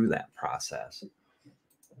them through that process?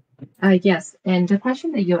 Yes, and the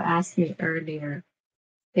question that you asked me earlier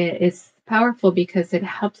is powerful because it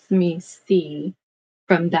helps me see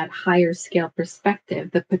from that higher scale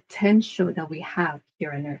perspective the potential that we have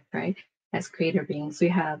here on earth, right? As creator beings, we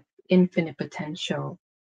have infinite potential,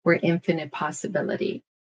 we're infinite possibility.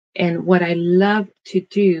 And what I love to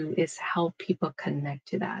do is help people connect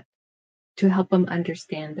to that, to help them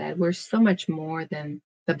understand that we're so much more than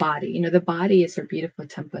the body. The body is our beautiful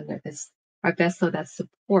temple, and it's our vessel that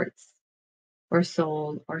supports our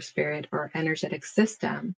soul, our spirit, our energetic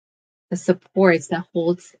system, the supports that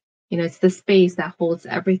holds, it's the space that holds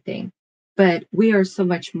everything. But we are so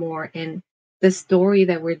much more, in the story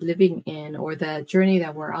that we're living in, or the journey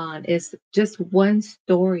that we're on is just one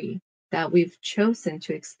story that we've chosen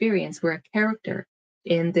to experience. We're a character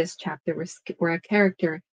in this chapter. We're a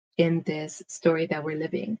character in this story that we're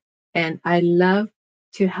living. And I love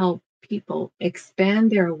to help people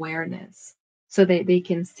expand their awareness so that they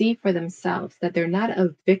can see for themselves that they're not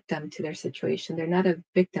a victim to their situation. They're not a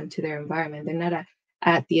victim to their environment. They're not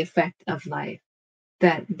at the effect of life,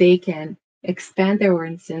 that they can expand their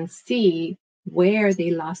awareness and see where they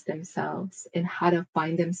lost themselves and how to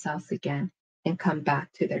find themselves again and come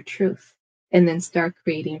back to their truth, and then start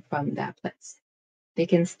creating from that place. They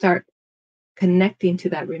can start connecting to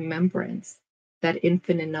that remembrance, that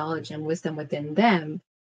infinite knowledge and wisdom within them,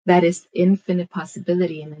 that is infinite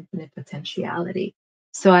possibility and infinite potentiality.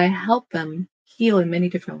 So I help them heal in many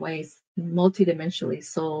different ways, multidimensionally: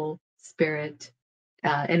 soul, spirit,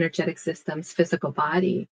 energetic systems, physical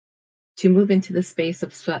body, to move into the space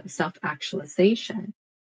of self actualization.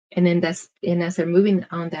 And as they're moving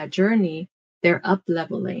on that journey, they're up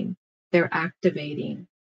leveling, they're activating,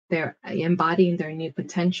 they're embodying their new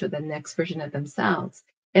potential, the next version of themselves.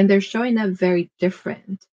 And they're showing up very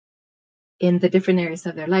different in the different areas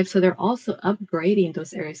of their life. So they're also upgrading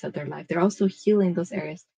those areas of their life. They're also healing those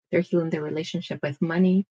areas. They're healing their relationship with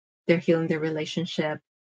money. They're healing their relationship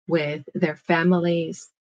with their families,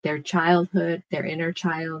 their childhood, their inner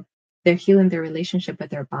child. They're healing their relationship with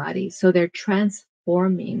their body. So they're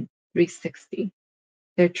transforming 360.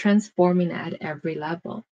 They're transforming at every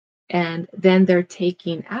level. And then they're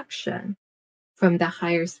taking action from the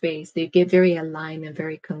higher space. They get very aligned and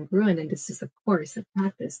very congruent. And this is, of course, a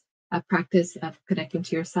practice of connecting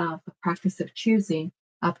to yourself, a practice of choosing,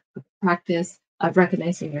 a practice of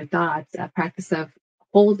recognizing your thoughts, a practice of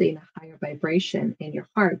holding a higher vibration in your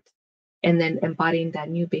heart, and then embodying that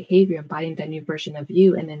new behavior, embodying that new version of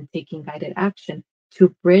you, and then taking guided action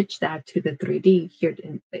to bridge that to the 3D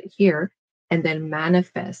here, and then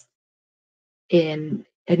manifest in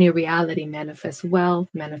a new reality, manifest wealth,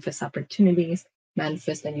 manifest opportunities,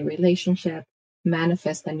 manifest a new relationship,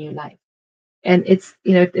 manifest a new life. And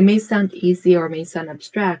it may sound easy or may sound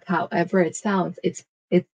abstract. However it sounds, it's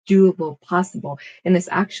doable, possible, and it's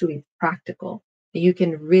actually practical. You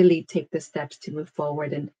can really take the steps to move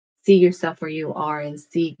forward and see yourself where you are and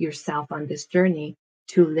see yourself on this journey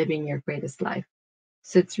to living your greatest life.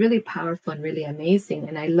 So it's really powerful and really amazing.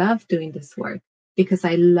 And I love doing this work because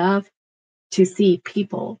I love to see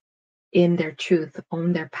people in their truth,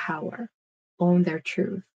 own their power, own their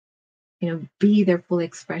truth, be their full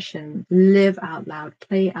expression, live out loud,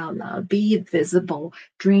 play out loud, be visible,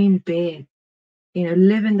 dream big,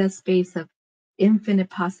 live in the space of infinite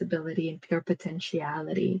possibility and pure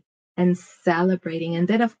potentiality, and celebrating. And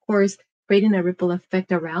then, of course, creating a ripple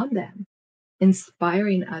effect around them,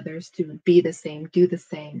 inspiring others to be the same, do the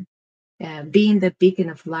same, being the beacon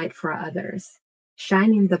of light for others,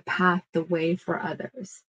 shining the path, the way for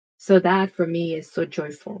others. So that for me is so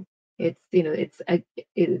joyful. It's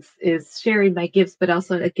sharing my gifts, but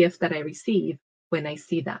also a gift that I receive when I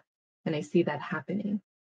see that, happening.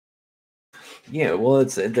 Yeah, well,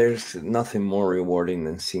 there's nothing more rewarding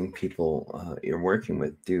than seeing people you're working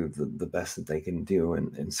with do the best that they can do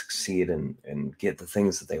and succeed and get the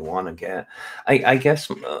things that they want to get. I guess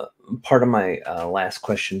part of my last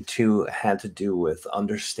question too had to do with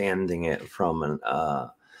understanding it from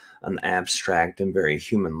an abstract and very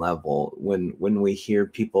human level. When we hear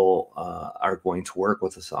people are going to work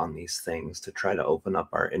with us on these things to try to open up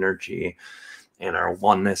our energy our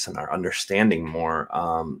oneness and our understanding more,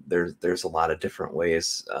 there's a lot of different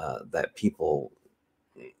ways that people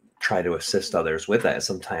try to assist others with that.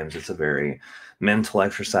 Sometimes it's a very mental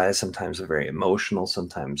exercise, sometimes a very emotional,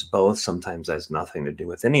 sometimes both, sometimes has nothing to do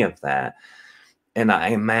with any of that. And I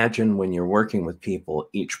imagine when you're working with people,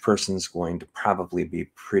 each person's going to probably be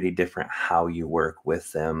pretty different how you work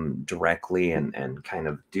with them directly and kind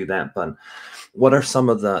of do that. But what are some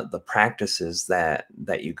of the practices that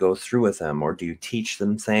you go through with them, or do you teach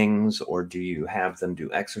them things, or do you have them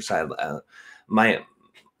do exercise?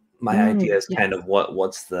 My idea is Yes. kind of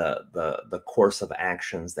what's the course of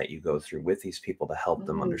actions that you go through with these people to help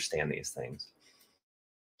them Mm. understand these things.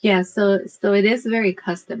 Yeah, so it is very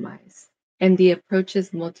customized and the approach is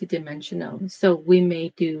multidimensional. So we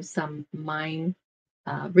may do some mind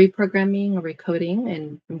reprogramming or recoding,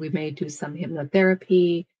 and we may do some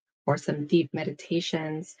hypnotherapy or some deep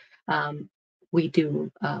meditations. Um, we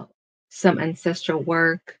do some ancestral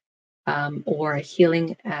work or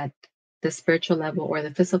healing at the spiritual level or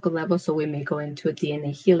the physical level. So we may go into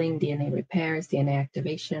DNA healing, DNA repairs, DNA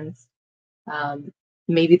activations. um,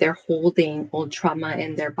 Maybe they're holding old trauma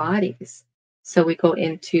in their bodies. So we go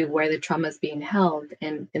into where the trauma is being held,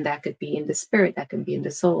 and that could be in the spirit, that can be in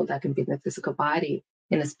the soul, that can be in the physical body,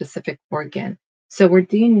 in a specific organ. So we're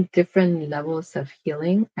doing different levels of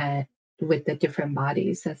healing with the different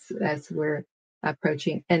bodies as we're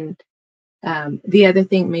approaching. And the other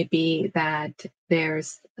thing may be that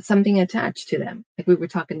there's something attached to them. Like we were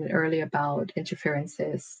talking earlier about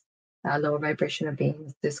interferences, lower vibrational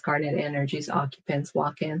beings, discarded energies, occupants,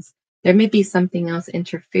 walk-ins. There may be something else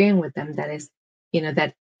interfering with them that is,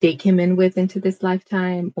 that they came in with into this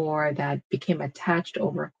lifetime, or that became attached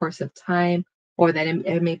over a course of time, or that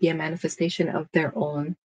it may be a manifestation of their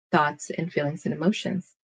own thoughts and feelings and emotions.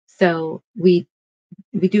 So we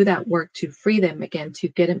do that work to free them again, to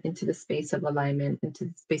get them into the space of alignment, into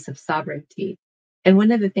the space of sovereignty. And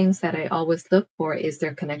one of the things that I always look for is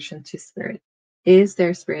their connection to spirit. Is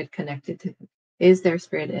their spirit connected to them? Is their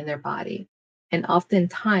spirit in their body? And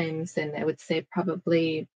oftentimes, and I would say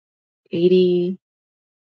probably 80%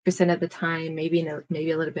 of the time, maybe a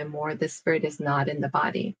little bit more, the spirit is not in the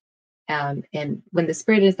body. And when the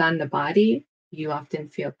spirit is not in the body, you often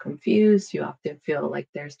feel confused. You often feel like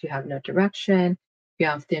you have no direction. You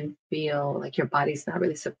often feel like your body's not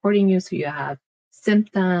really supporting you. So you have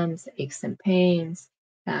symptoms, aches and pains.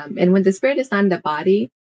 And when the spirit is not in the body,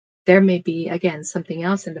 there may be, again, something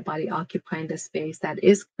else in the body occupying the space that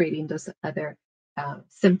is creating those other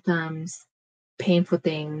symptoms, painful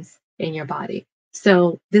things in your body.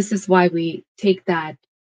 So this is why we take that,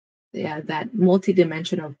 yeah, that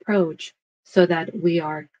multidimensional approach, so that we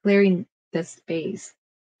are clearing the space.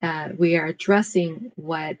 We are addressing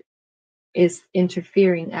what is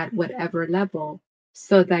interfering at whatever level,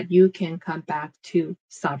 so that you can come back to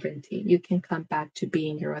sovereignty. You can come back to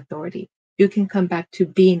being your authority. You can come back to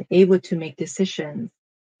being able to make decisions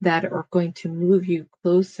that are going to move you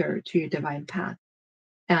closer to your divine path.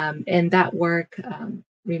 And that work,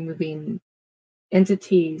 removing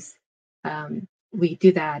entities. We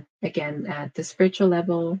do that again at the spiritual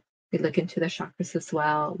level. We look into the chakras as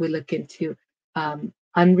well. We look into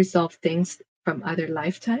unresolved things from other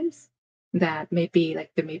lifetimes, that may be like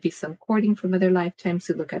there may be some courting from other lifetimes.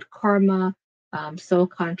 We look at karma, soul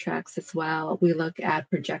contracts as well. We look at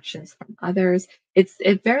projections from others. It's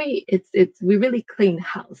we really clean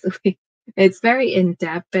house. It's very in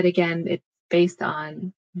depth, but again, it's based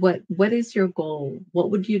on what is your goal?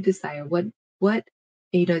 What would you desire? What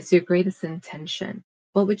is your greatest intention?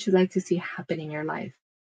 What would you like to see happen in your life?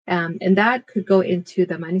 And that could go into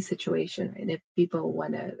the money situation. And if people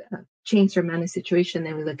want to change their money situation,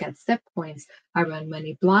 then we look at set points around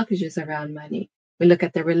money, blockages around money. We look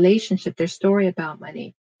at their relationship, their story about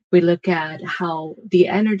money. We look at how the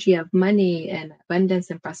energy of money and abundance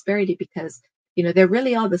and prosperity, because they're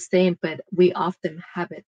really all the same, but we often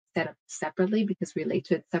have it set up separately because we relate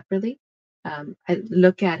to it separately. I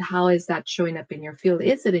look at how is that showing up in your field.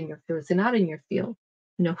 Is it in your field? Is it not in your field?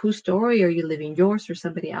 Whose story are you living, yours or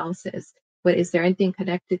somebody else's? What is there anything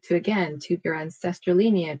connected to, again, to your ancestral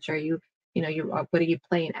lineage? Are what are you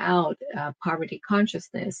playing out? Poverty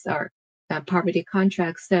consciousness or poverty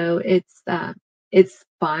contracts. So it's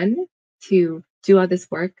fun to do all this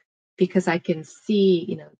work, because I can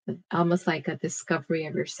see, almost like a discovery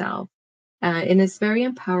of yourself. And it's very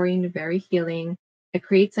empowering, very healing. It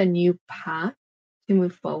creates a new path to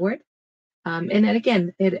move forward. And then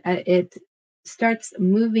again, it starts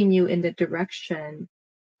moving you in the direction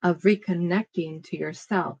of reconnecting to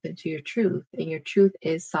yourself and to your truth. And your truth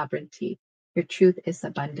is sovereignty. Your truth is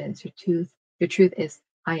abundance. Your truth is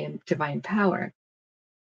I am divine power.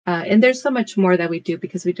 And there's so much more that we do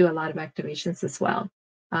because we do a lot of activations as well.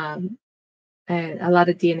 Um, and a lot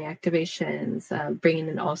of DNA activations, bringing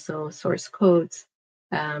in also source codes.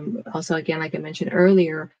 Also, again, like I mentioned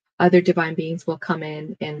earlier, other divine beings will come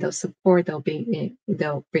in and they'll support. They'll bring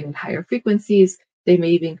in higher frequencies. They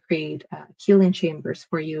may even create healing chambers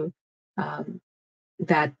for you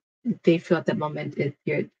that they feel at the moment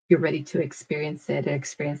you're ready to experience it or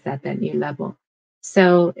experience that new level.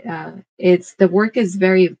 So it's the work is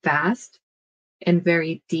very vast and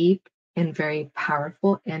very deep and very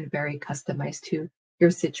powerful and very customized to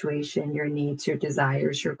your situation, your needs, your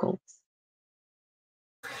desires, your goals.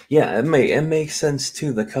 Yeah, it makes sense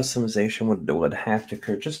too. The customization would have to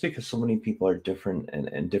occur just because so many people are different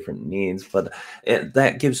and different needs. But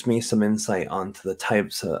that gives me some insight onto the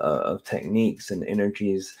types of techniques and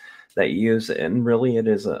energies that you use. And really, it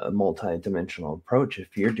is a multi-dimensional approach.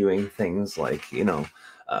 If you're doing things like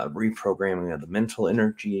reprogramming of the mental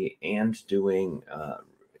energy and doing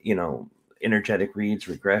you know energetic reads,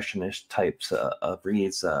 regressionist types of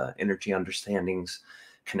reads, energy understandings,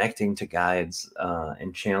 connecting to guides,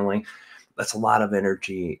 and channeling. That's a lot of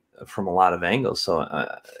energy from a lot of angles. So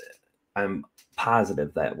I'm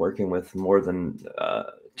positive that working with more than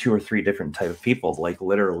two or three different type of people, like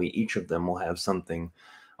literally each of them will have something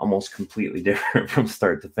almost completely different from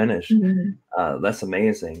start to finish. Mhm. That's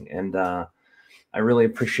amazing. And I really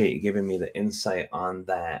appreciate you giving me the insight on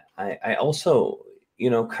that. I also,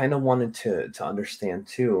 kind of wanted to understand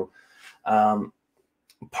too. Um,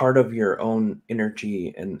 Part of your own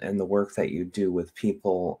energy and the work that you do with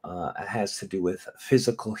people has to do with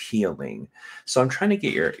physical healing. So I'm trying to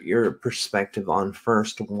get your perspective on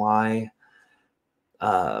first why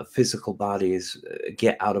physical bodies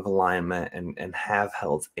get out of alignment and have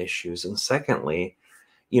health issues, and secondly,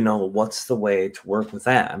 what's the way to work with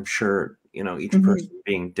that? I'm sure each person Mhm.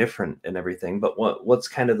 being different and everything, but what's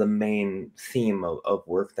kind of the main theme of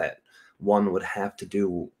work that one would have to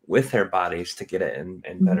do with their bodies to get it in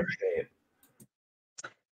better Mhm. shape?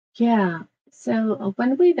 Yeah. So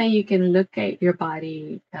one way that you can look at your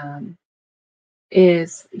body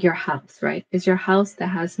is your house, right? Is your house that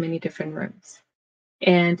has many different rooms.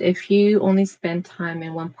 And if you only spend time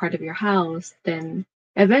in one part of your house, then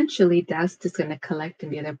eventually dust is going to collect in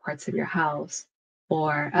the other parts of your house,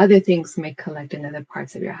 or other things may collect in other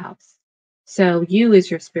parts of your house. So you is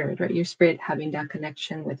your spirit, right? Your spirit having that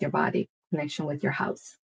connection with your body, connection with your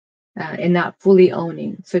house, and not fully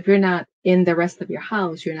owning. So if you're not in the rest of your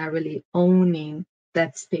house, you're not really owning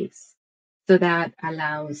that space. So that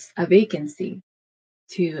allows a vacancy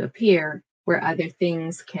to appear where other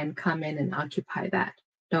things can come in and occupy that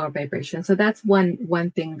lower vibration. So that's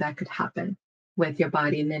one thing that could happen with your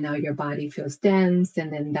body. And then now your body feels dense,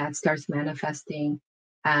 and then that starts manifesting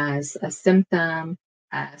as a symptom,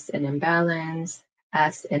 as an imbalance,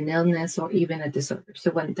 as an illness, or even a disorder.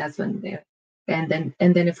 So when that's when they and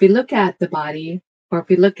then if we look at the body, or if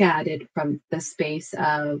we look at it from the space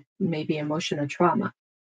of maybe emotional trauma,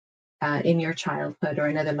 in your childhood or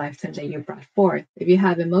another lifetime that you brought forth. If you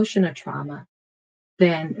have emotional trauma,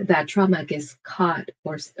 then that trauma gets caught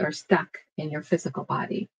or stuck in your physical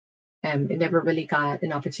body. And it never really got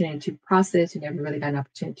an opportunity to process, you never really got an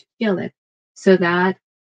opportunity to heal it. So that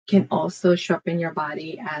can also show up in your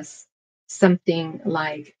body as something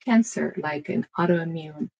like cancer, like an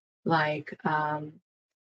autoimmune, like uh,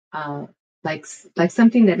 like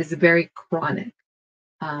something that is very chronic.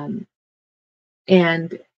 Um,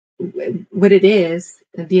 And what it is,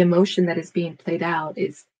 the emotion that is being played out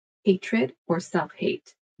is hatred or self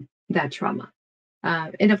hate, that trauma.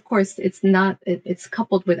 And of course, it's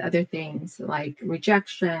coupled with other things like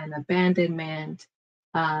rejection, abandonment,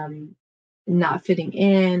 um, not fitting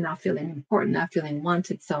in, not feeling important, not feeling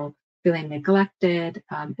wanted, so feeling neglected,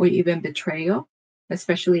 or even betrayal,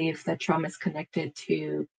 especially if the trauma is connected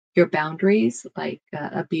to your boundaries, like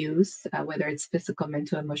abuse, whether it's physical,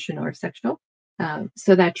 mental, emotional, or sexual.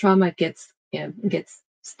 So that trauma gets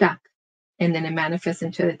stuck, and then it manifests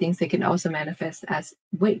into other things. They can also manifest as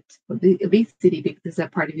weight, obesity, because there's a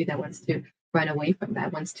part of you that wants to run away from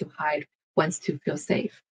that, wants to hide, wants to feel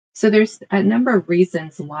safe. So there's a number of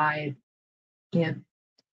reasons why you know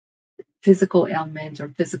physical ailment or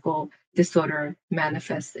physical disorder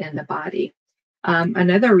manifests in the body.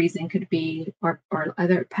 Another reason could be or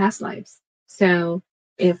other past lives. So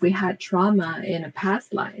if we had trauma in a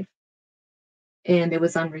past life and it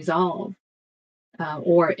was unresolved,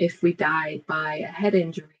 or if we died by a head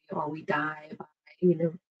injury or we die by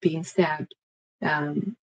being stabbed,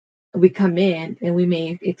 um, we come in and we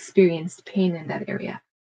may experience pain in that area.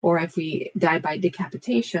 Or if we die by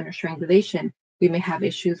decapitation or strangulation, we may have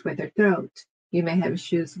issues with our throat. You may have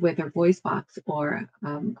issues with our voice box or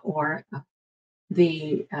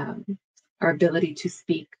the our ability to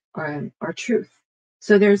speak or truth.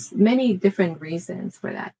 So there's many different reasons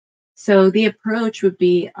for that. So the approach would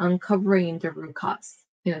be uncovering the root cause.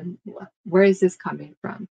 Where is this coming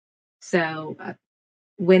from? So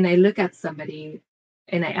when I look at somebody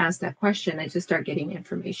and I ask that question, I just start getting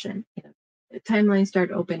information. The timelines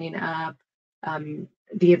start opening up.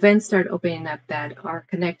 The events start opening up that are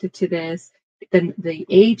connected to this. Then the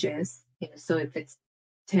ages, so if it's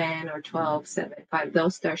 10 or 12, 7, 5,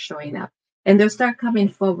 those start showing up and they'll start coming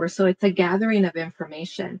forward. So it's a gathering of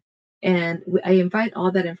information. And I invite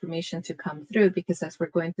all that information to come through because as we're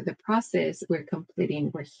going through the process, we're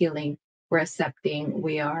completing, we're healing, we're accepting,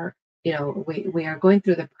 we are going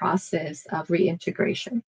through the process of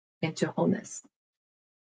reintegration into wholeness.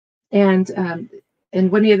 And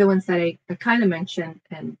one of the other ones that I kind of mentioned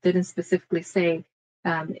and didn't specifically say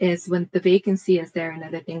is when the vacancy is there and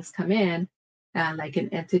other things come in, like an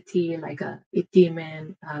entity, like a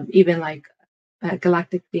demon, even like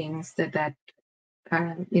galactic beings that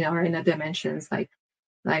are in other dimensions, like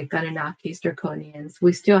Anunnakis, Draconians.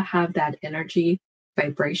 We still have that energy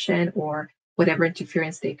vibration or whatever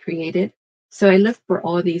interference they created. So I look for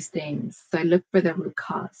all these things. So I look for the root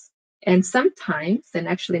cause. And sometimes, and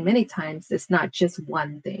actually many times, it's not just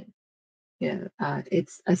one thing.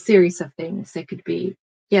 It's a series of things. It could be,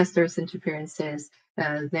 yes, there's interferences,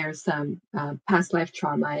 there's some past life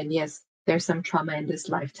trauma, and yes, there's some trauma in this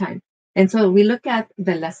lifetime. And so we look at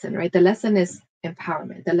the lesson, right? The lesson is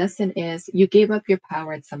empowerment. The lesson is you gave up your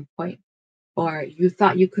power at some point, or you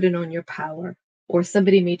thought you couldn't own your power, or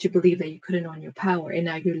somebody made you believe that you couldn't own your power, and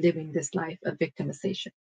now you're living this life of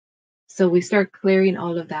victimization. So we start clearing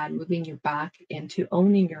all of that, moving you back into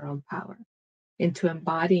owning your own power, into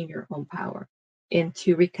embodying your own power,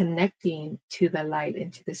 into reconnecting to the light,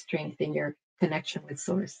 into the strength in your connection with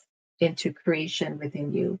source, into creation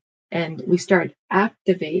within you. And we start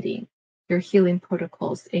activating your healing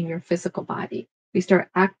protocols in your physical body. We start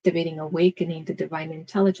activating, awakening the divine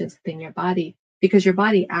intelligence within your body because your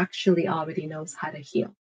body actually already knows how to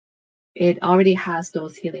heal. It already has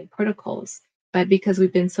those healing protocols. But because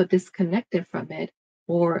we've been so disconnected from it,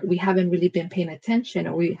 or we haven't really been paying attention,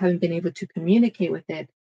 or we haven't been able to communicate with it,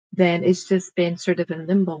 then it's just been sort of in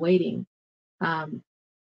limbo waiting.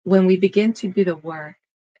 When we begin to do the work,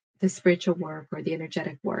 the spiritual work or the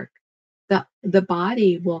energetic work, the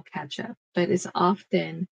body will catch up, but it's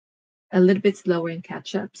often a little bit slower in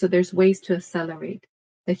catch up. So there's ways to accelerate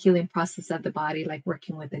the healing process of the body, like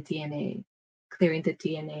working with the DNA, clearing the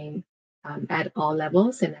DNA at all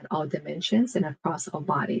levels and at all dimensions and across all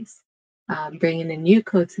bodies, bringing in new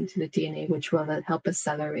codes into the DNA, which will help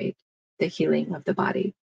accelerate the healing of the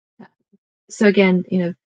body. So again,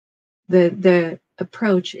 the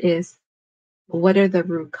approach is what are the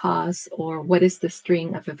root cause or what is the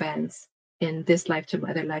string of events in this lifetime,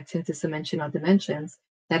 other lifetimes, this dimension, or dimensions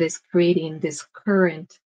that is creating this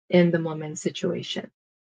current in the moment situation.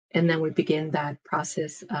 And then we begin that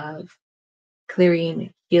process of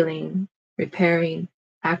clearing, healing, repairing,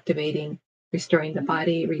 activating, restoring the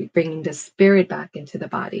body, bringing the spirit back into the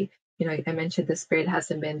body. I mentioned the spirit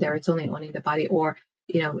hasn't been there; it's only owning the body, or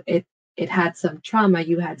it had some trauma.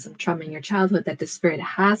 You had some trauma in your childhood that the spirit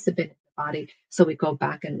has been in the body. So we go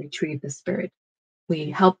back and retrieve the spirit. We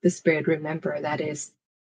help the spirit remember that is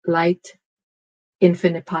light,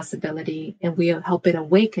 infinite possibility, and we help it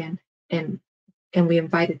awaken and we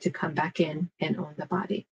invite it to come back in and own the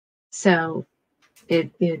body. So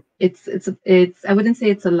it's I wouldn't say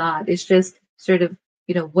it's a lot. It's just sort of,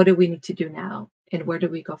 what do we need to do now and where do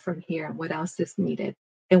we go from here and what else is needed?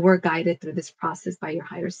 And we're guided through this process by your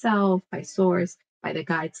higher self, by source, by the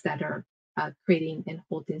guides that are creating and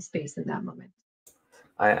holding space in that moment.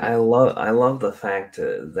 I love the fact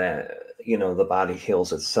that the body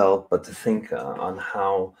heals itself, but to think on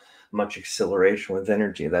how much acceleration with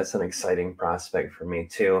energy, that's an exciting prospect for me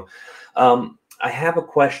too. I have a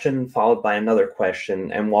question followed by another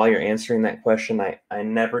question, and while you're answering that question, I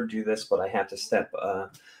never do this, but I have to step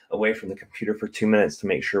away from the computer for 2 minutes to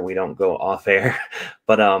make sure we don't go off air.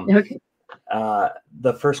 But Okay.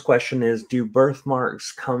 the first question is, do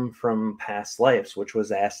birthmarks come from past lives, which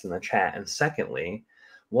was asked in the chat? And secondly,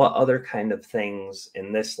 what other kind of things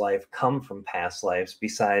in this life come from past lives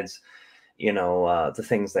besides, the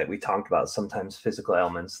things that we talked about, sometimes physical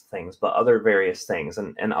ailments, things, but other various things.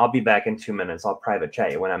 And I'll be back in 2 minutes. I'll private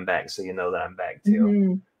chat you when I'm back, so you know that I'm back too.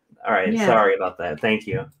 Mm-hmm. All right. Yeah. Sorry about that. Thank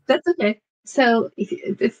you. That's okay. So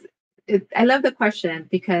I love the question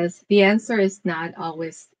because the answer is not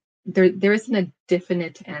always there. There isn't a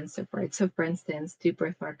definite answer for it. So, for instance, do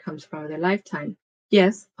birthmark comes from other lifetime?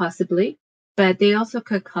 Yes, possibly. but they also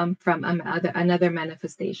could come from another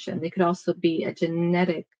manifestation. They could also be a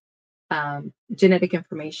genetic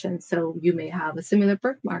information. So you may have a similar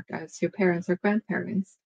birthmark as your parents or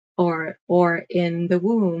grandparents, or in the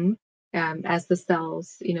womb, as the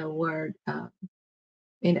cells, were.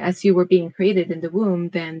 And as you were being created in the womb,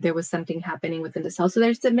 then there was something happening within the cell. So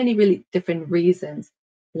there's so many really different reasons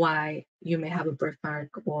why you may have a birthmark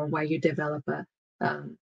or why you develop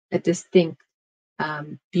a distinct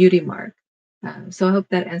beauty mark. So I hope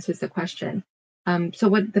that answers the question. So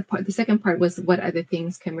what the second part was, what other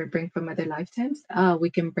things can we bring from other lifetimes?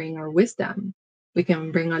 We can bring our wisdom. We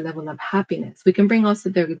can bring our level of happiness. We can bring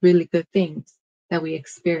also the really good things that we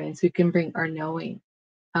experience. We can bring our knowing.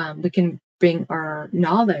 We can bring our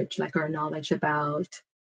knowledge, like our knowledge about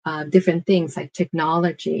different things like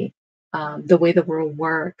technology, the way the world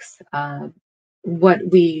works, what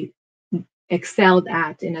we excelled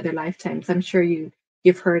at in other lifetimes. I'm sure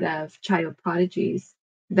you've heard of child prodigies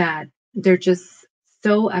that they're just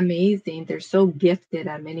so amazing. They're so gifted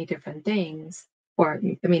at many different things. Or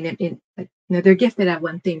I mean, they're gifted at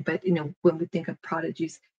one thing, but when we think of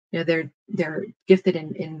prodigies, they're gifted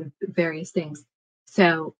in various things.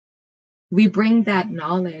 So we bring that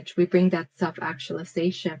knowledge, we bring that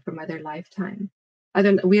self-actualization from other lifetime.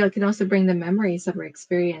 We can also bring the memories of our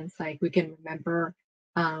experience, like we can remember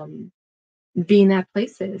um, being at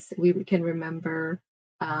places. We can remember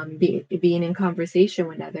being in conversation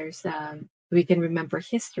with others. We can remember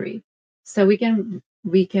history. So we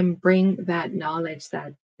can bring that knowledge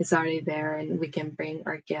that is already there, and we can bring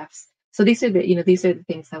our gifts. So these are the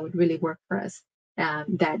things that would really work for us.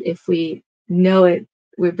 That if we know it,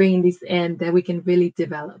 we're bringing these in, that we can really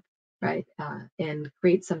develop, right, and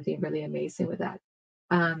create something really amazing with that.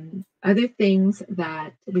 Other things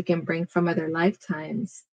that we can bring from other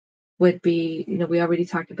lifetimes would be, we already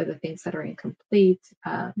talked about the things that are incomplete.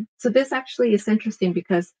 So this actually is interesting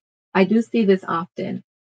because I do see this often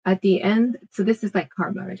at the end. So this is like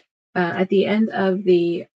karma, right? At the end of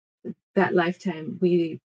that lifetime,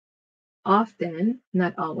 we often,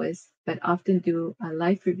 not always, but often do a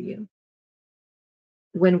life review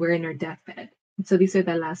when we're in our deathbed. So these are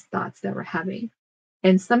the last thoughts that we're having.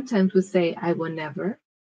 And sometimes we say, I will never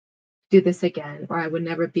do this again, or I would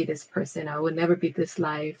never be this person, I would never be this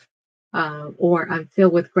life, or I'm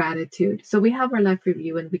filled with gratitude. So we have our life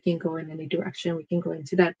review and we can go in any direction. We can go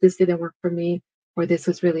into that. This didn't work for me, or this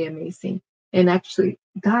was really amazing. And actually,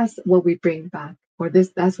 that's what we bring back, or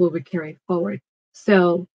that's what we carry forward.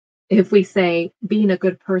 So if we say being a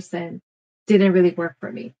good person didn't really work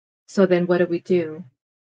for me, so then what do?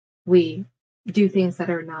 We do things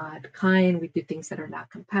that are not kind, we do things that are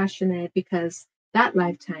not compassionate, because that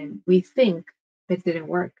lifetime we think it didn't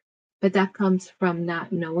work. But that comes from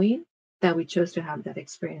not knowing that we chose to have that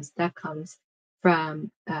experience. That comes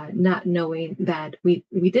from not knowing that we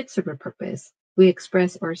did serve a purpose. We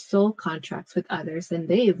express our soul contracts with others, and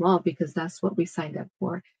they evolve because that's what we signed up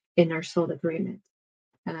for in our soul agreement.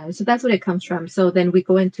 So that's what it comes from. So then we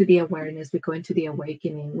go into the awareness, we go into the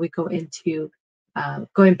awakening, we go into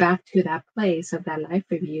going back to that place of that life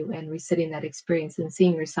review and resetting that experience and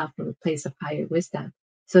seeing yourself from a place of higher wisdom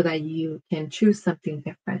so that you can choose something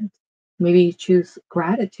different. Maybe you choose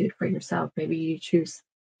gratitude for yourself. Maybe you choose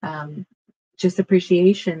um, just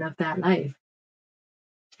appreciation of that life.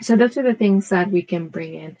 So those are the things that we can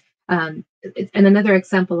bring in. And another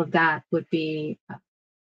example of that would be,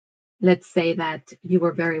 let's say that you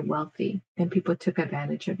were very wealthy and people took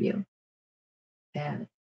advantage of you, and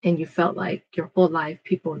you felt like your whole life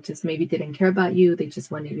people just maybe didn't care about you, they just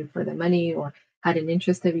wanted you for the money or had an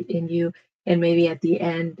interest in you, and maybe at the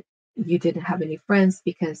end you didn't have any friends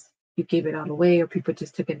because you gave it all away, or people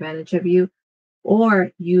just took advantage of you, or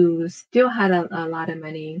you still had a lot of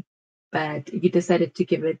money but you decided to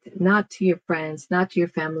give it not to your friends, not to your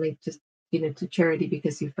family, just to charity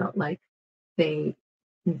because you felt like they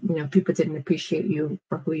people didn't appreciate you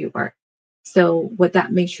for who you are. So what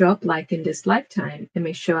that may show up like in this lifetime, it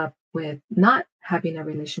may show up with not having a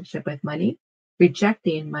relationship with money,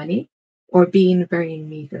 rejecting money, or being very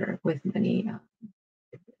meager with money,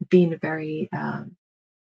 being very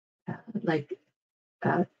like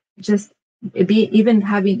uh, just be even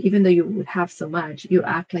having, even though you would have so much, you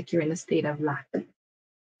act like you're in a state of lack.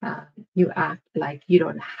 You act like you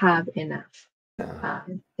don't have enough,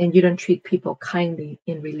 and you don't treat people kindly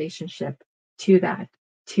in relationship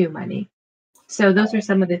to money. So those are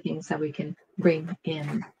some of the things that we can bring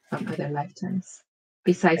in from other lifetimes,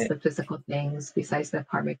 besides the physical things, besides the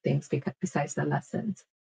karmic things, besides the lessons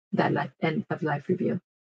that end of life review.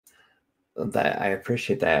 That I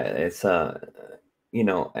appreciate that. It's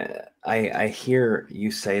I hear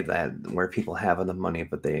you say that where people have the money,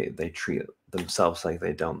 but they treat themselves like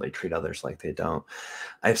they don't. They treat others like they don't.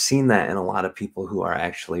 I've seen that in a lot of people who are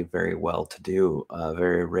actually very well to do,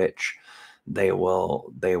 very rich. They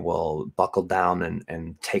will buckle down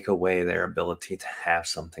and take away their ability to have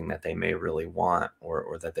something that they may really want,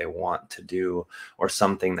 or that they want to do, or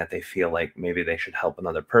something that they feel like maybe they should help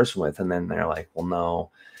another person with. And then they're like, well,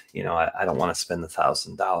 no, I don't want to spend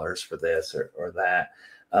 $1,000 for this or that.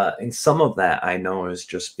 And some of that I know is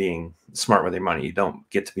just being smart with your money. You don't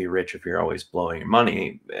get to be rich if you're always blowing your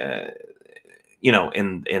money.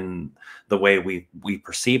 In the way we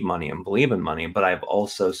perceive money and believe in money. But I've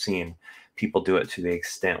also seen people do it to the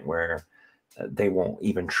extent where they won't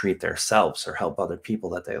even treat themselves or help other people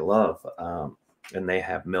that they love. And they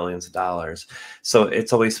have millions of dollars. So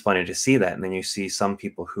it's always funny to see that. And then you see some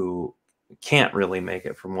people who can't really make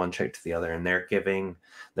it from one check to the other, and they're giving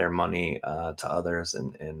their money to others,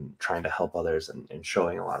 and trying to help others, and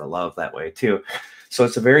showing a lot of love that way too. So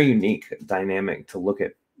it's a very unique dynamic to look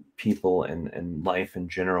at people and life in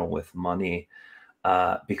general with money,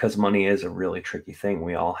 because money is a really tricky thing.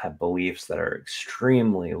 We all have beliefs that are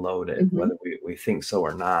extremely loaded, Hmm. whether we think so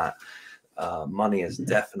or not. Money is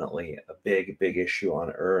definitely a big issue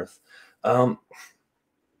on Earth. Um,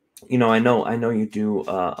 I know you do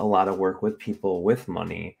a lot of work with people with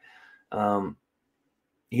money. Um,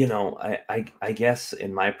 I guess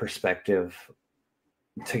in my perspective,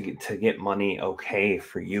 to get money okay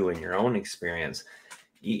for you in your own experience,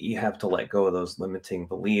 you have to let go of those limiting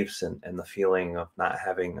beliefs, and the feeling of not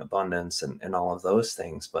having abundance, and all of those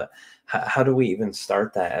things. But how do we even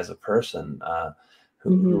start that as a person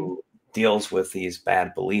Hmm. who deals with these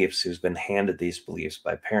bad beliefs, who's been handed these beliefs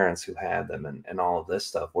by parents who had them, and all of this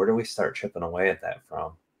stuff? Where do we start chipping away at that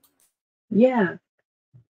from? Yeah.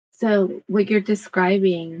 So what you're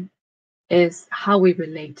describing is how we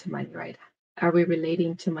relate to money, right? Are we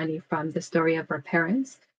relating to money from the story of our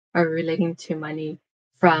parents? Are we relating to money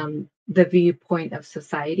from the viewpoint of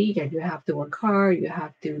society? Yeah, you have to work hard, you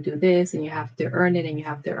have to do this, and you have to earn it, and you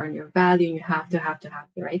have to earn your value, and you have to,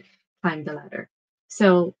 right? Climb the ladder.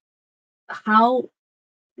 So how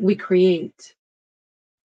we create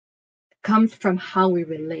comes from how we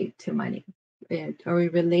relate to money. And are we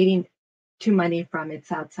relating to money from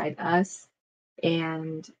it's outside us?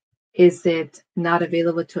 And is it not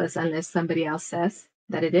available to us unless somebody else says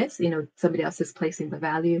that it is? Somebody else is placing the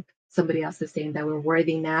value. Somebody else is saying that we're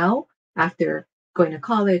worthy now after going to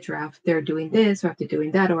college, or after doing this, or after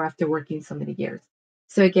doing that, or after working so many years.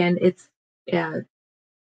 So again, it's uh,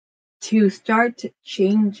 to start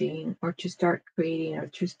changing, or to start creating, or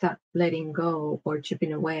to start letting go or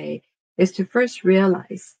chipping away, is to first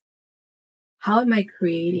realize, how am I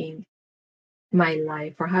creating my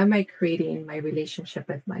life, or how am I creating my relationship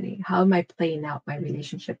with money? How am I playing out my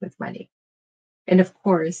relationship with money? And of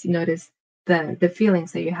course, notice the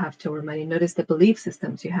feelings that you have toward money. Notice the belief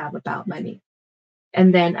systems you have about money.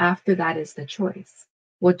 And then after that is the choice.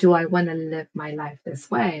 What do I want to live my life this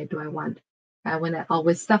way? I want to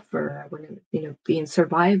always suffer? I want to, be in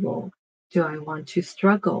survival? Do I want to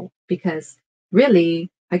struggle? Because really,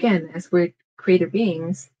 again, as we're creator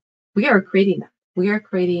beings, we are creating that. We are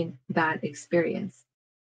creating that experience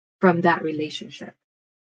from that relationship.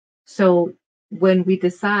 So when we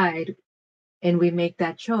decide and we make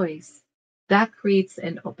that choice, that creates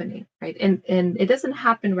an opening, right? And it doesn't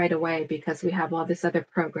happen right away, because we have all this other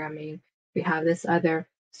programming, we have this other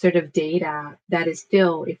sort of data that is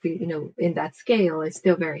still, if we, in that scale, is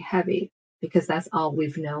still very heavy, because that's all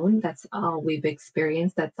we've known, that's all we've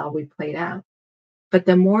experienced, that's all we played out. But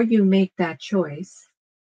the more you make that choice,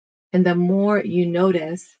 and the more you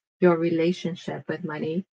notice your relationship with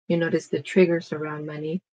money, you notice the triggers around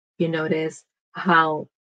money, you notice how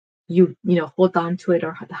you hold on to it,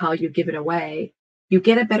 or how you give it away, you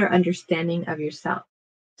get a better understanding of yourself.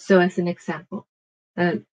 So as an example,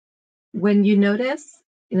 uh, when you notice,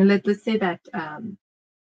 let's say that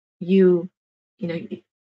you you know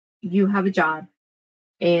you have a job,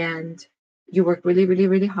 and you work really really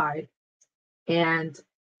really hard, and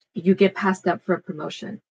you get passed up for a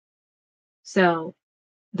promotion. So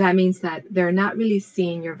that means that they're not really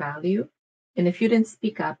seeing your value. And if you didn't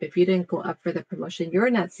speak up, if you didn't go up for the promotion, you're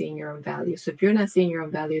not seeing your own value. So if you're not seeing your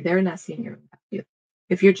own value, they're not seeing your own value.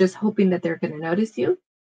 If you're just hoping that they're going to notice you,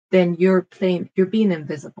 then you're being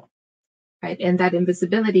invisible, right? And that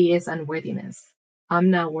invisibility is unworthiness.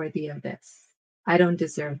 I'm not worthy of this. I don't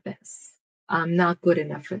deserve this. I'm not good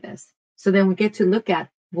enough for this. So then we get to look at,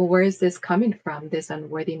 well, where is this coming from? This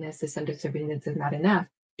unworthiness, this undeservingness is not enough,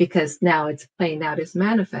 because now it's playing out, it's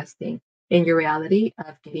manifesting in your reality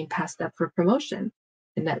of getting passed up for promotion.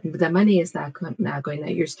 and that the money is not going,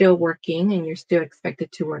 that you're still working and you're still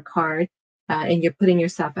expected to work hard, and you're putting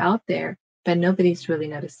yourself out there, but nobody's really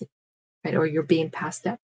noticing, right? Or you're being passed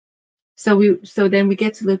up. So then we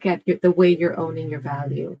get to look at the way you're owning your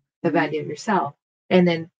value, the value of yourself, and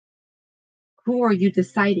then who are you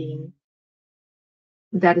deciding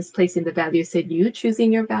that is placing the value? Is it you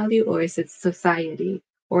choosing your value, or is it society,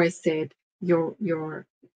 or is it your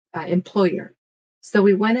employer? So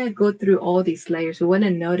we want to go through all these layers. We want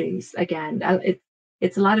to notice again.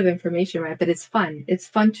 It's a lot of information, right? But it's fun. It's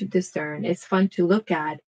fun to discern. It's fun to look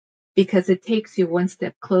at because it takes you one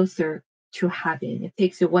step closer to having. It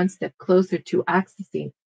takes you one step closer to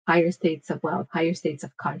accessing higher states of wealth, higher states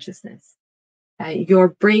of consciousness. You're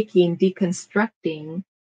breaking, deconstructing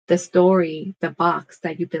the story, the box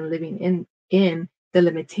that you've been living in the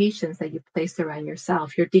limitations that you place around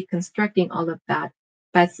yourself. You're deconstructing all of that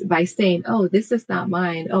by saying, oh, this is not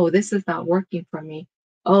mine. Oh, this is not working for me.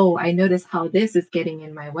 Oh, I notice how this is getting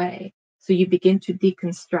in my way. So you begin to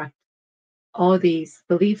deconstruct all these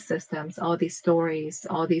belief systems, all these stories,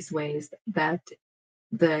 all these ways that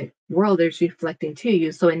the world is reflecting to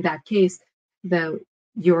you. So in that case, the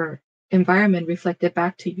your environment reflected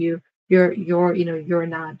back to you, you're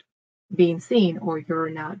not being seen, or you're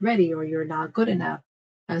not ready, or you're not good enough.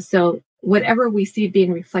 So whatever we see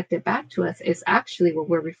being reflected back to us is actually what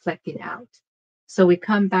we're reflecting out. So we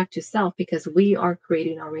come back to self because we are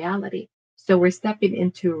creating our reality. So we're stepping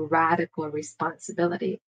into radical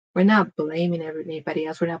responsibility. We're not blaming anybody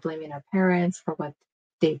else. We're not blaming our parents for what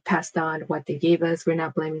they passed on, what they gave us. We're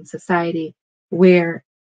not blaming society. We're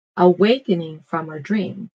awakening from our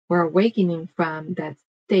dream. We're awakening from that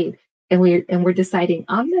state. And we're deciding,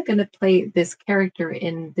 I'm not going to play this character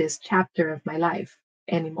in this chapter of my life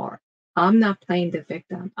anymore. I'm not playing the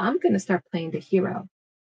victim. I'm going to start playing the hero.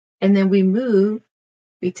 And then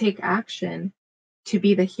we take action to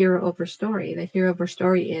be the hero of our story. The hero of our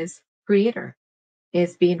story is creator,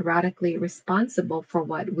 is being radically responsible for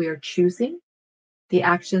what we're choosing, the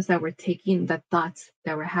actions that we're taking, the thoughts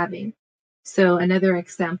that we're having. So another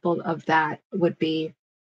example of that would be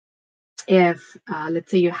if,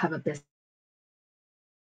 let's say, you have a business.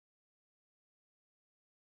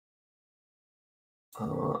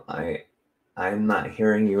 I'm not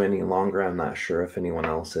hearing you any longer. I'm not sure if anyone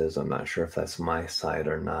else is. I'm not sure if that's my side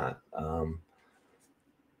or not.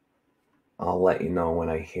 I'll let you know when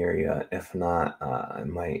I hear you. If not, I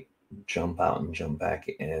might jump out and jump back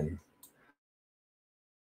in.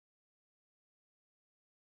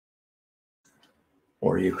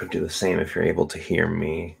 Or you could do the same if you're able to hear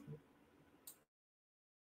me.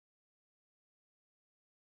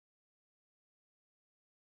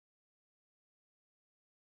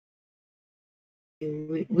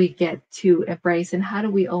 We get to embrace. And how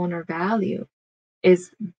do we own our value?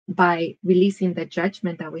 Is by releasing the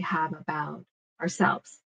judgment that we have about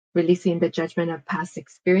ourselves, releasing the judgment of past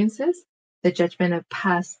experiences, the judgment of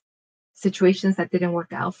past situations that didn't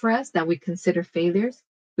work out for us that we consider failures.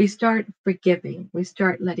 We start forgiving, we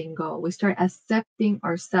start letting go, we start accepting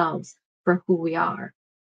ourselves for who we are.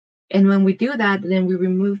 And when we do that, then we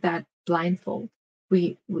remove that blindfold.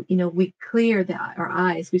 We clear our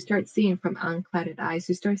eyes. We start seeing from unclouded eyes.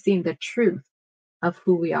 We start seeing the truth of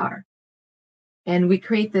who we are. And we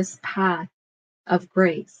create this path of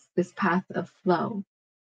grace, this path of flow.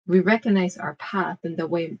 We recognize our path and the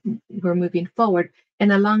way we're moving forward.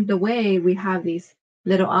 And along the way, we have these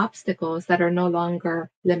little obstacles that are no longer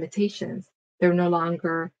limitations. They're no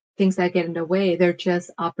longer things that get in the way. They're just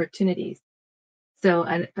opportunities. So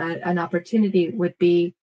an opportunity would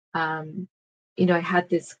be, I had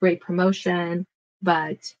this great promotion,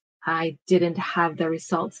 but I didn't have the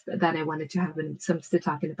results that I wanted to have. And so I'm still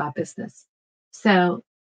talking about business. So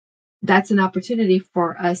that's an opportunity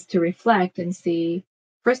for us to reflect and see,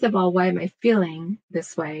 first of all, why am I feeling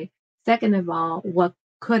this way? Second of all, what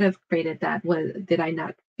could have created that? Did I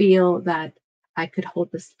not feel that I could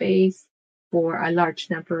hold the space for a large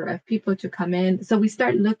number of people to come in? So we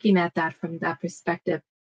start looking at that from that perspective.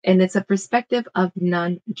 And it's a perspective of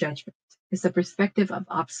non-judgment. It's a perspective of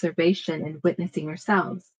observation and witnessing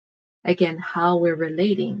ourselves. Again, how we're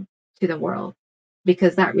relating to the world,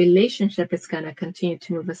 because that relationship is going to continue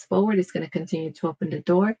to move us forward. It's going to continue to open the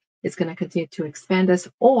door. It's going to continue to expand us,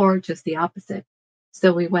 or just the opposite.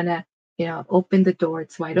 So we want to, open the door.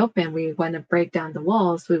 It's wide open. We want to break down the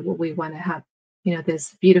walls. We want to have,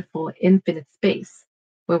 this beautiful infinite space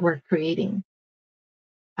where we're creating.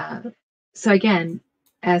 So again,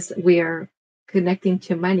 as we're connecting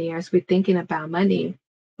to money, as we're thinking about money,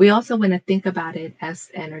 we also want to think about it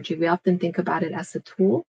as energy. We often think about it as a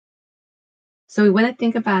tool. So we want to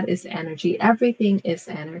think about is energy. Everything is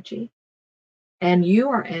energy. and you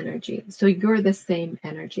are energy. So you're the same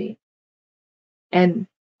energy. And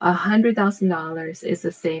 $100,000 is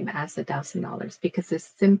the same as $1,000 because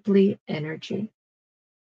it's simply energy.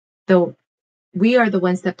 Though we are the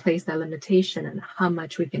ones that place that limitation on how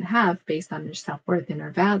much we can have based on our self-worth and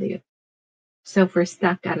our value. So if we're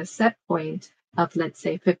stuck at a set point of, let's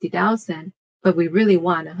say, 50,000, but we really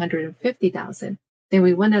want 150,000, then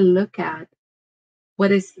we want to look at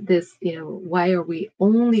what is this, why are we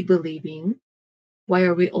only believing? Why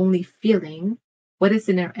are we only feeling? What is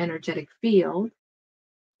in our energetic field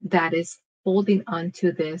that is holding on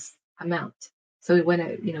to this amount? So we want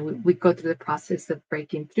to, we go through the process of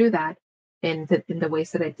breaking through that in the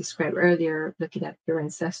ways that I described earlier, looking at your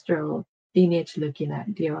ancestral lineage, looking at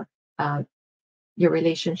your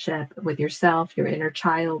relationship with yourself, your inner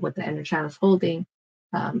child, what the inner child is holding.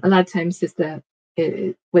 A lot of times,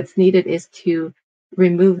 what's needed is to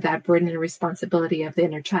remove that burden and responsibility of the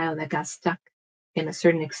inner child that got stuck in a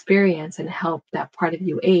certain experience and help that part of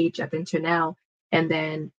you age up into now, and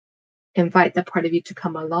then invite that part of you to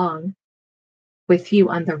come along with you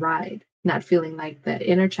on the ride, not feeling like the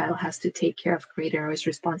inner child has to take care of creating or is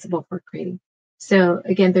responsible for creating. So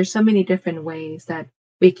again, there's so many different ways that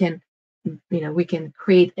we can, we can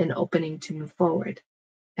create an opening to move forward.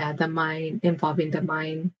 The mind, involving the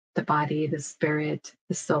mind, the body, the spirit,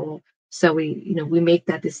 the soul. So we make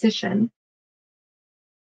that decision.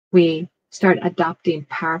 We start adopting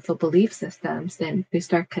powerful belief systems, then we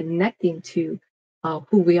start connecting to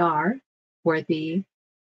who we are, worthy,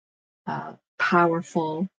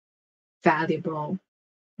 powerful, valuable,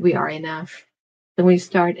 we are enough. Then we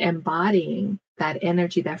start embodying that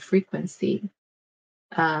energy, that frequency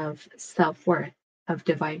of self-worth, of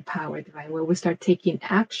divine power, divine will. We start taking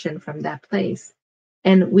action from that place.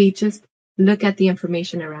 And we just look at the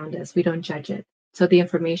information around us. We don't judge it. So the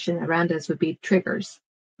information around us would be triggers,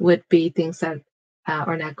 would be things that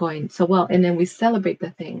are not going so well. And then we celebrate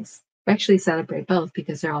the things. We actually celebrate both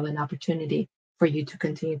because they're all an opportunity for you to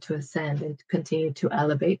continue to ascend and to continue to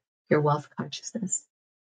elevate your wealth consciousness.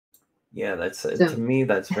 Yeah, that's to So, me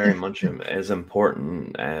that's very much as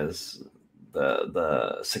important as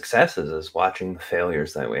the successes is watching the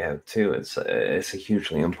failures that we have too. It's a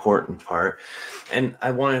hugely important part, and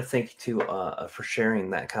I want to thank you too for sharing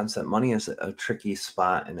that concept. Money is a tricky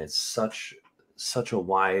spot, and it's such a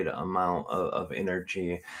wide amount of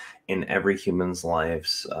energy in every human's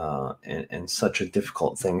lives, and such a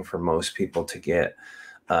difficult thing for most people to get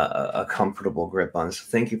a comfortable grip on. So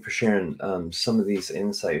thank you for sharing some of these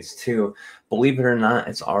insights too. Believe it or not,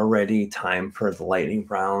 it's already time for the lightning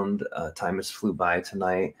round. Time has flew by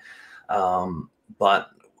tonight,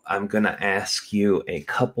 but I'm going to ask you a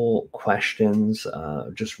couple questions,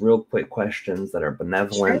 just real quick questions that are sure.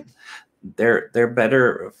 benevolent. They're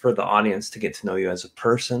better for the audience to get to know you as a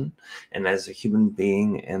person and as a human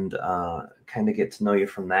being, and kind of get to know you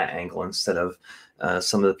from that angle instead of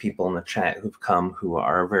some of the people in the chat who've come who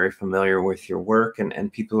are very familiar with your work,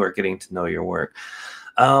 and people who are getting to know your work.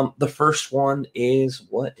 The first one is,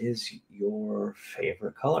 what is your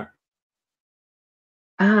favorite color?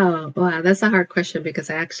 Oh, wow, that's a hard question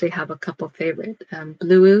because I actually have a couple favorite.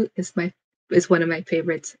 Blue is one of my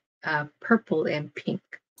favorites. Purple and pink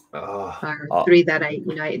Oh, are oh, three that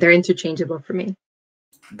they're interchangeable for me.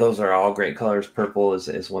 those are all great colors. Purple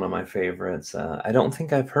is one of my favorites. I don't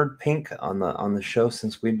think I've heard pink on the show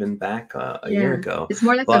since we've been back a year Yeah, ago, it's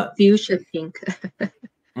more like a but fuchsia pink.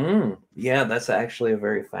 yeah, that's actually a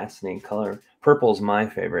very fascinating color. Purple's my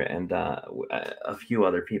favorite, and a few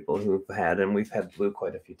other people who've had, and we've had blue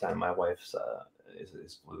quite a few times. My wife's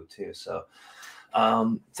is blue too. So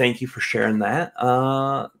thank you for sharing that.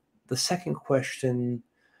 The second question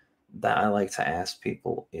that I like to ask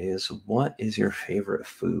people is, what is your favorite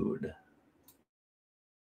food?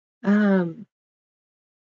 Um,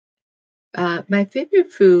 my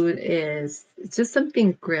favorite food is just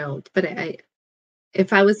something grilled, but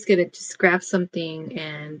if I was gonna just grab something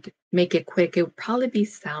and make it quick, it would probably be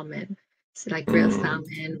salmon. So like grilled Mm,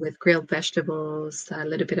 salmon with grilled vegetables, a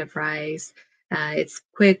little bit of rice. It's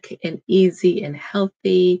quick and easy and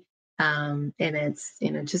healthy, and it's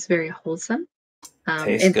just very wholesome.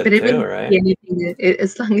 tastes And but good it too, really could be right? anything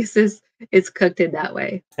as long as it's cooked in that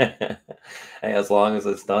way. Hey, as long as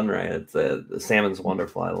it's done right, it's the salmon's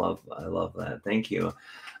wonderful. I love that. Thank you.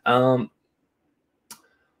 Um,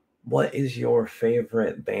 what is your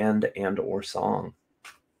favorite band and or song?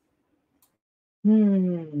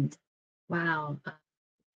 Hmm. Wow.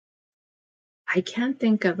 I can't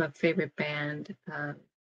think of a favorite band,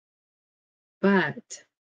 but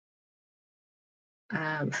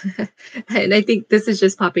Um, and I think this is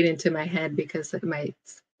just popping into my head because of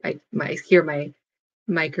I hear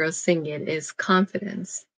my girls sing it is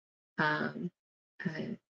confidence. Um,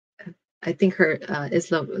 I, I think her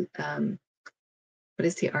what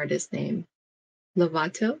is the artist name?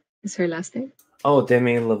 Lovato is her last name. Oh,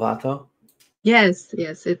 Demi Lovato. Yes,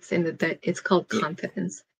 yes, it's in it's called Yeah,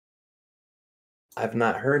 Confidence. I've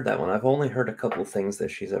not heard that one. I've only heard a couple things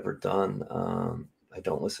that she's ever done. I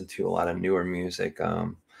don't listen to a lot of newer music.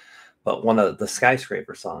 But one of the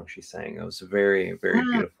skyscraper songs she sang, it was a very, very Ah,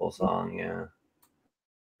 beautiful song. Yeah,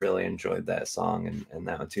 really enjoyed that song and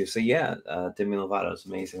that one too. So yeah, Demi Lovato is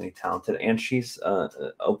amazingly talented, and she's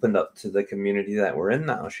opened up to the community that we're in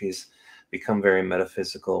now. She's become very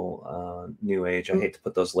metaphysical, new age. I hate to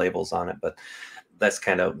put those labels on it, but that's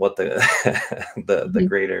kind of what the the mhm.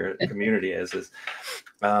 greater community is.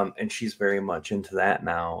 And she's very much into that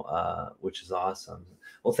now, which is awesome.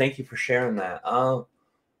 Well, thank you for sharing that.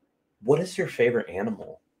 What is your favorite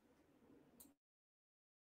animal?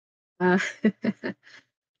 Uh,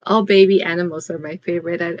 all baby animals are my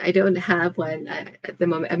favorite. I don't have one at the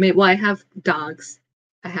moment. I mean, well, I have dogs,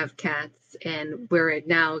 I have cats, and we're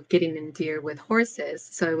now getting in deer with horses.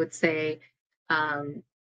 So I would say um,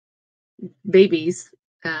 babies,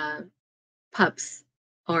 uh, pups,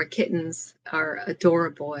 or kittens are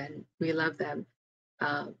adorable, and we love them.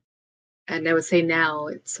 Um, and I would say now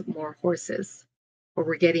it's more horses, or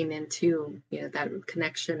we're getting into that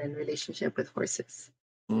connection and relationship with horses.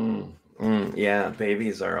 Yeah,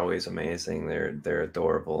 babies are always amazing. They're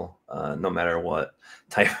adorable, no matter what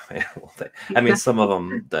type of animal they. I mean, some of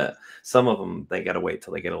them they gotta wait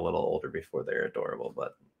till they get a little older before they're adorable.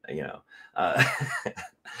 But you know, uh,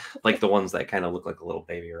 like the ones that kind of look like little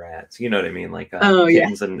baby rats. You know what I mean? Like Oh yeah.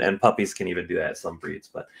 kittens and puppies can even do that. Some breeds,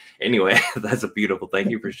 but anyway, that's a beautiful. Thank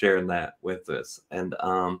you for sharing that with us. And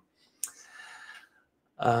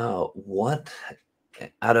what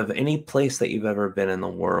out of any place that you've ever been in the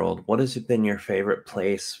world, what has been your favorite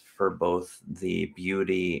place for both the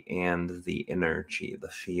beauty and the energy, the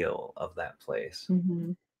feel of that place?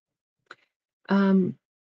 Mhm. Um,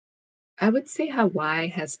 I would say Hawaii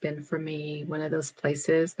has been for me one of those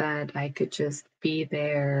places that I could just be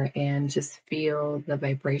there and just feel the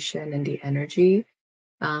vibration and the energy.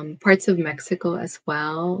 Parts of Mexico as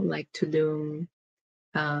well, like Tulum,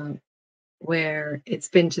 uh, where it's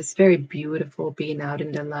been just very beautiful being out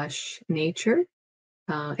in the lush nature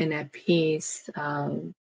and at peace,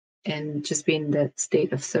 and just being in that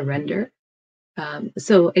state of surrender.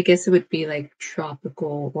 So I guess it would be like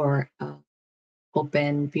tropical or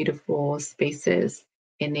open, beautiful spaces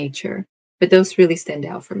in nature. But those really stand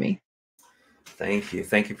out for me. Thank you.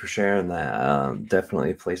 Thank you for sharing that.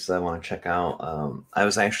 Definitely places I want to check out. I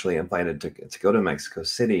was actually invited to go to Mexico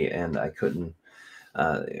City, and I couldn't.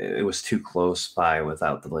 It was too close by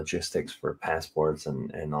without the logistics for passports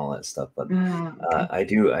and all that stuff. But Ah, okay. I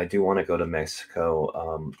do want to go to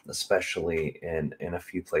Mexico, especially in a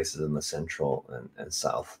few places in the central and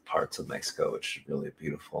south parts of Mexico, which is really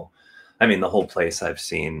beautiful. I mean, the whole place I've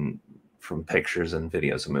seen from pictures and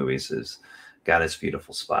videos and movies is got its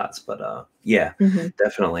beautiful spots. But yeah, Mhm.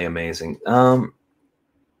 definitely amazing.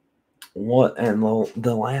 What and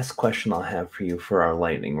the last question I'll have for you for our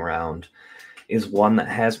lightning round is one that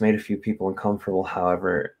has made a few people uncomfortable.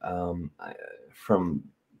 However, from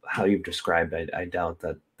how you've described, I doubt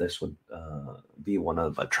that this would be one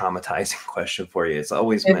of a traumatizing question for you. It's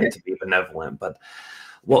always meant to be benevolent, but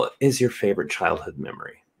what is your favorite childhood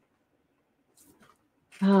memory?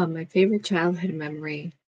 Oh, my favorite childhood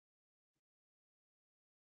memory.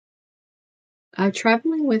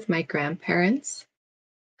 Traveling with my grandparents.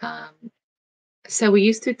 Um, so we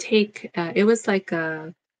used to take. Um,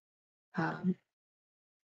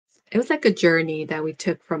 it was like a journey that we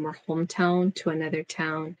took from our hometown to another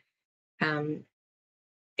town. Um,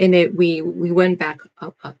 and we went back.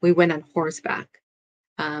 We went on horseback.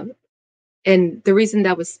 Um, And the reason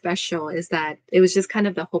that was special is that it was just kind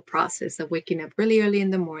of the whole process of waking up really early in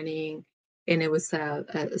the morning. And it was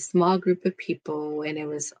a small group of people, and it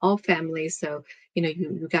was all family. So,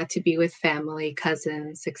 you got to be with family,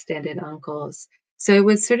 cousins, extended uncles. So it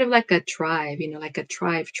was sort of like a tribe, like a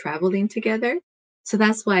tribe traveling together. So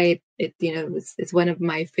that's why it's one of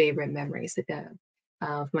my favorite memories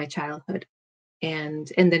of my childhood.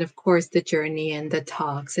 And then of course the journey and the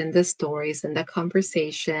talks and the stories and the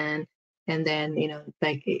conversation, and then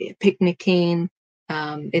like picnicking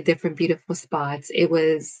at different beautiful spots. It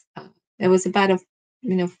was about a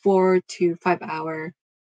 4 to 5 hour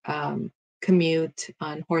um, commute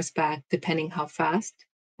on horseback, depending how fast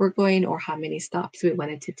we're going or how many stops we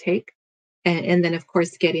wanted to take. And then of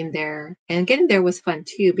course getting there was fun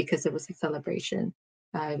too, because it was a celebration.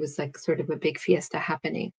 It was like sort of a big fiesta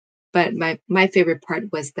happening. But my favorite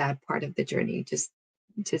part was that part of the journey, just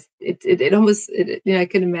just it almost I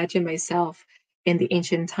could imagine myself in the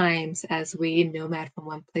ancient times as we nomad from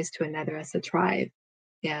one place to another as a tribe.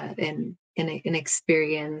 Yeah, and an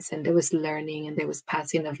experience, and there was learning, and there was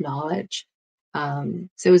passing of knowledge. So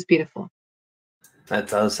it was beautiful. That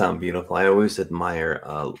does sound beautiful. I always admire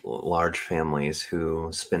large families who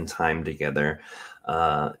spend time together.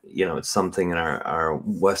 It's something in our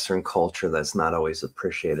Western culture that's not always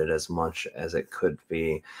appreciated as much as it could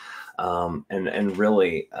be. And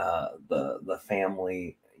really, the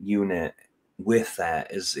family unit with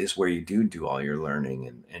that is where you do all your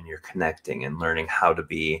learning, and you're connecting and learning how to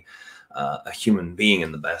be a human being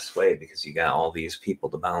in the best way, because you got all these people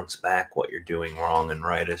to bounce back what you're doing wrong and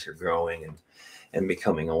right as you're growing and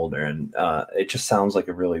becoming older. And it just sounds like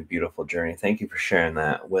a really beautiful journey. Thank you for sharing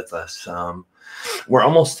that with us. We're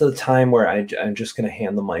almost to the time where I'm just going to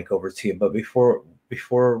hand the mic over to you. But before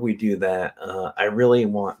we do that, I really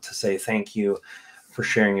want to say thank you for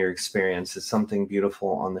sharing your experience. It's something beautiful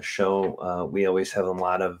on the show. We always have a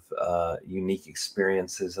lot of unique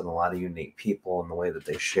experiences and a lot of unique people in the way that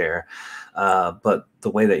they share. But the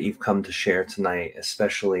way that you've come to share tonight,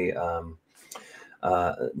 especially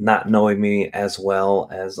not knowing me as well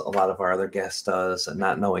as a lot of our other guests does, and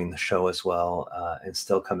not knowing the show as well, and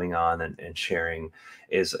still coming on and sharing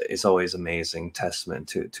is always amazing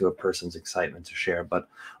testament to a person's excitement to share. But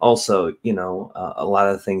also, a lot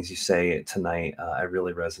of the things you say tonight, I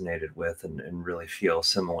really resonated with, and really feel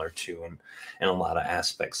similar to, and a lot of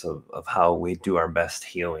aspects of how we do our best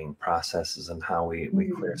healing processes, and how we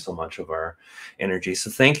clear Mhm. so much of our energy.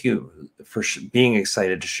 So thank you for being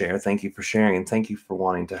excited to share. Thank you for sharing, and thank you for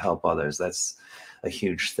wanting to help others. That's a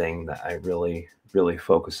huge thing that I really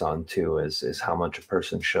focus on too, is how much a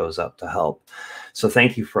person shows up to help. So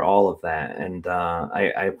thank you for all of that, and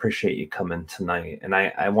I appreciate you coming tonight. And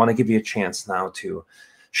I want to give you a chance now to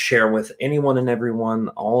share with anyone and everyone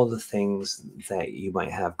all of the things that you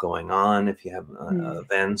might have going on, if you have Mm.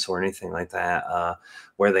 events or anything like that,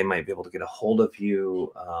 where they might be able to get a hold of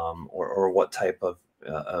you, or what type of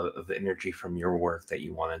energy from your work that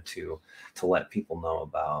you wanted to let people know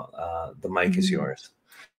about. The mic is Mhm. yours.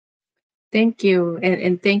 Thank you,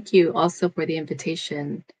 and thank you also for the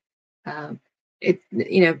invitation. Um,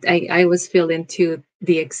 I was feeling into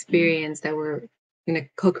the experience that we're going to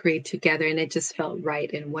co-create together, and it just felt right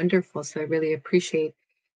and wonderful. So I really appreciate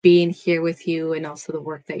being here with you, and also the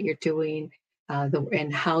work that you're doing,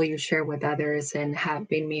 and how you share with others, and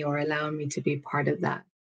having me or allowing me to be part of that.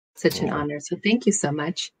 Such an Well, honor. So thank you so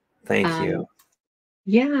much. thank you. Um,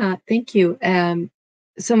 yeah, thank you.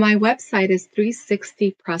 So my website is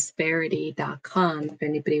 360prosperity.com if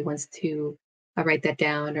anybody wants to write that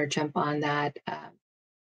down or jump on that.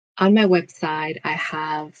 On my website, I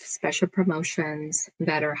have special promotions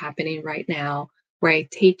that are happening right now where I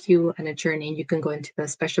take you on a journey. You can go into the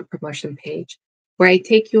special promotion page where I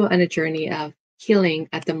take you on a journey of healing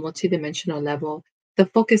at the multidimensional level. The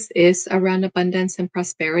focus is around abundance and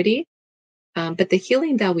prosperity, but the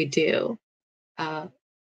healing that we do. Uh,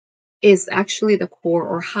 is actually the core,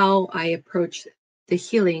 or how I approach the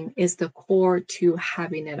healing is the core to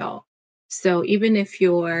having it all. So even if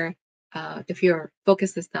your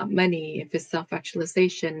focus is not money, if it's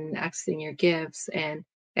self-actualization, accessing your gifts and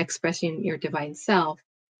expressing your divine self,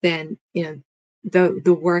 then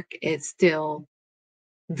the work is still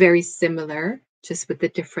very similar, just with a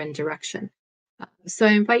different direction. So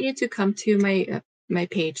I invite you to come to my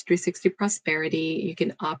page, 360 Prosperity. You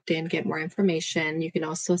can opt in, get more information. You can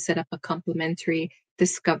also set up a complimentary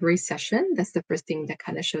discovery session. That's the first thing that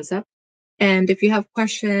kind of shows up. And if you have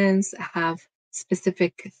questions, have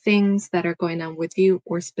specific things that are going on with you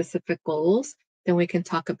or specific goals, then we can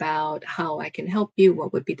talk about how I can help you,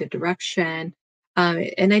 what would be the direction.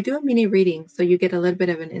 And I do a mini reading, so you get a little bit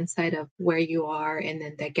of an insight of where you are and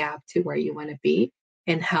then the gap to where you want to be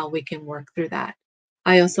and how we can work through that.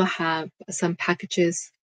 I also have some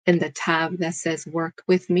packages in the tab that says work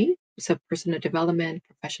with me. So personal development,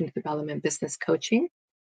 professional development, business coaching,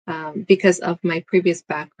 because of my previous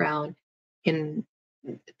background in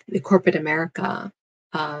the corporate America,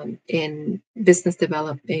 in business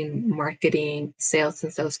developing, marketing, sales,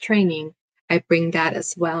 and sales training. I bring that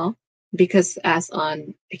as well because, as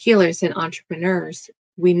on healers and entrepreneurs,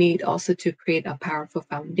 we need also to create a powerful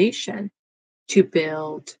foundation to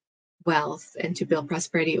build wealth and to build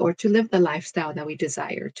prosperity, or to live the lifestyle that we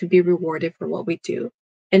desire, to be rewarded for what we do.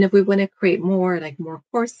 And if we want to create more, like more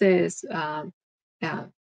courses, uh,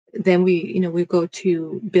 then we go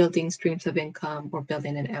to building streams of income or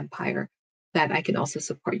building an empire that I can also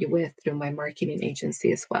support you with through my marketing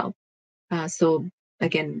agency as well. So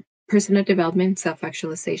again, personal development,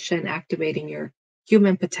 self-actualization, activating your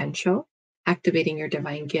human potential, activating your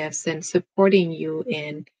divine gifts and supporting you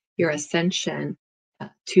in your ascension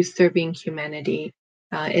to serving humanity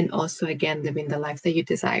and also, again, living the life that you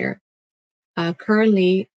desire.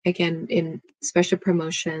 Currently, again, in special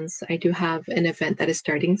promotions, I do have an event that is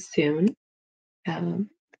starting soon. Um,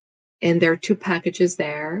 and there are two packages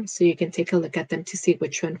there, so you can take a look at them to see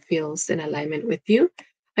which one feels in alignment with you.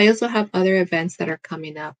 I also have other events that are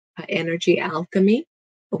coming up, Energy Alchemy,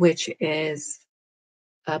 which is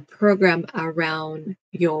a program around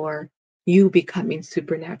you becoming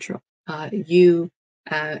supernatural, you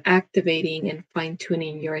activating and fine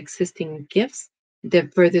tuning your existing gifts,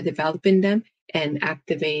 further developing them, and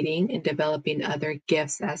activating and developing other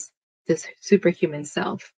gifts as this superhuman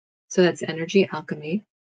self. So that's Energy Alchemy.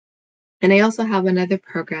 And I also have another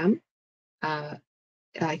program, uh,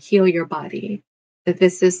 Heal Your Body. That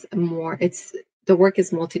this is more. It's the work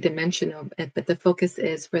is multidimensional, but the focus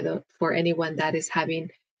is for anyone that is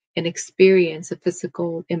having an experience, a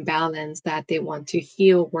physical imbalance that they want to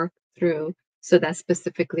heal, work through. So that's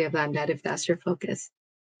specifically around that, if that's your focus.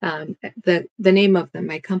 The name of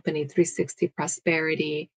my company, 360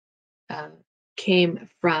 Prosperity, uh, came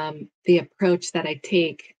from the approach that I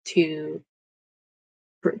take to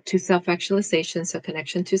self-actualization, so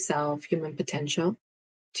connection to self, human potential,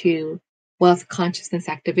 to wealth consciousness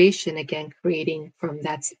activation, again, creating from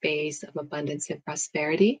that space of abundance and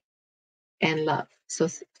prosperity and love.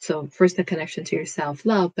 So first the connection to yourself,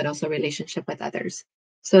 love, but also relationship with others.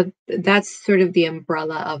 So that's sort of the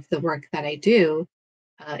umbrella of the work that I do,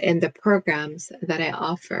 and the programs that I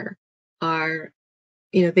offer are,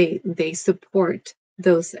 they support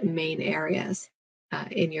those main areas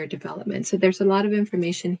in your development. So there's a lot of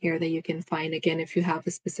information here that you can find. Again, if you have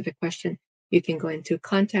a specific question, you can go into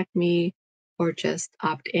contact me or just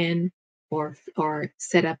opt in or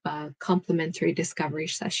set up a complimentary discovery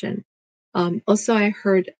session. Also, I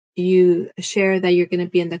heard you share that you're going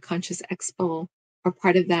to be in the Conscious Expo or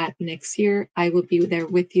part of that next year. I will be there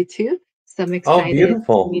with you too. So I'm Oh, excited to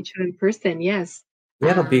beautiful. meet you in person. Yes.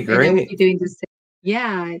 Yeah, it'll be And I will great. be doing the same.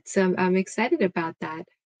 Yeah, I'm excited about that.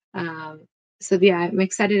 Um, so yeah, I'm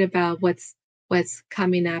excited about what's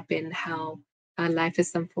coming up and how life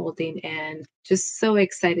is unfolding, and just so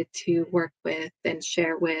excited to work with and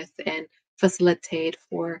share with and facilitate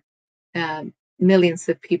for millions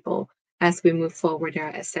of people as we move forward our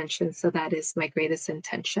ascension. So that is my greatest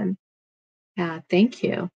intention. Thank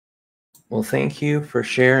you. Well, thank you for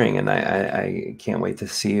sharing, and I can't wait to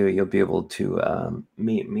see you. You'll be able to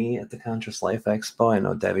meet me at the Conscious Life Expo. I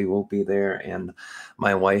know Debbie will be there, and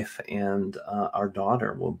my wife and our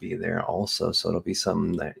daughter will be there also. So it'll be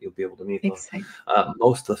something that you'll be able to meet Excited.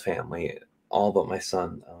 most of the family. All but my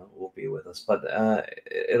son will be with us, but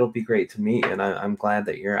it'll be great to meet you, and I'm glad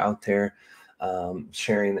that you're out there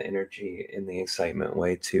sharing the energy in the excitement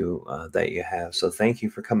way too that you have. So thank you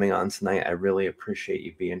for coming on tonight. I really appreciate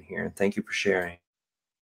you being here, and thank you for sharing.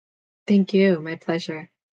 Thank you. My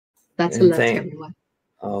pleasure. Lots of And love to thank everyone.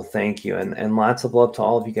 Oh, thank you. And lots of love to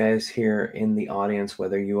all of you guys here in the audience,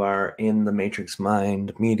 whether you are in the Matrix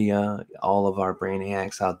Mind Media, all of our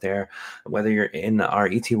brainiacs out there, whether you're in our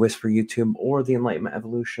ET Whisper YouTube or the Enlightenment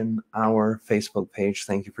Evolution, our Facebook page.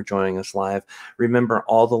 Thank you for joining us live. Remember,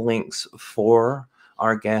 all the links for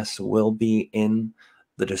our guests will be in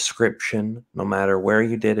the description, no matter where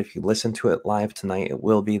you did. If you listen to it live tonight, it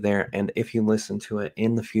will be there. And if you listen to it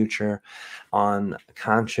in the future, on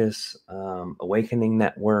Conscious Awakening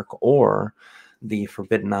Network or the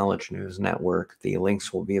Forbidden Knowledge News Network. The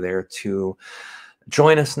links will be there to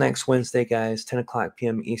join us next Wednesday, guys, 10 o'clock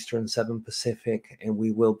p.m. Eastern, 7 Pacific, and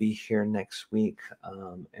we will be here next week,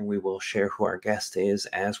 and we will share who our guest is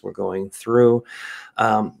as we're going through.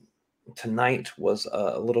 Tonight was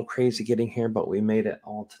a little crazy getting here, but we made it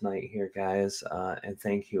all tonight here, guys. And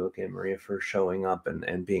thank you again, Maria, for showing up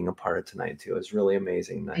and being a part of tonight, too. It was really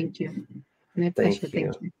amazing night. Thank you. My pleasure. Thank Thank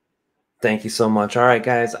you. you. Thank you so much. All right,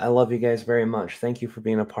 guys. I love you guys very much. Thank you for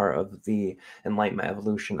being a part of the Enlightenment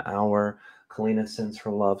Evolution Hour. Kalina sends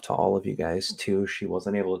her love to all of you guys too. She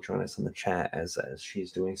wasn't able to join us in the chat as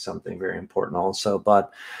she's doing something very important also,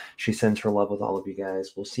 but she sends her love with all of you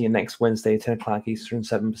guys. We'll see you next Wednesday, 10 o'clock Eastern,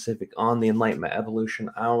 7 Pacific on the Enlightenment Evolution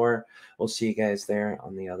Hour. We'll see you guys there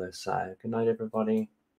on the other side. Good night, everybody.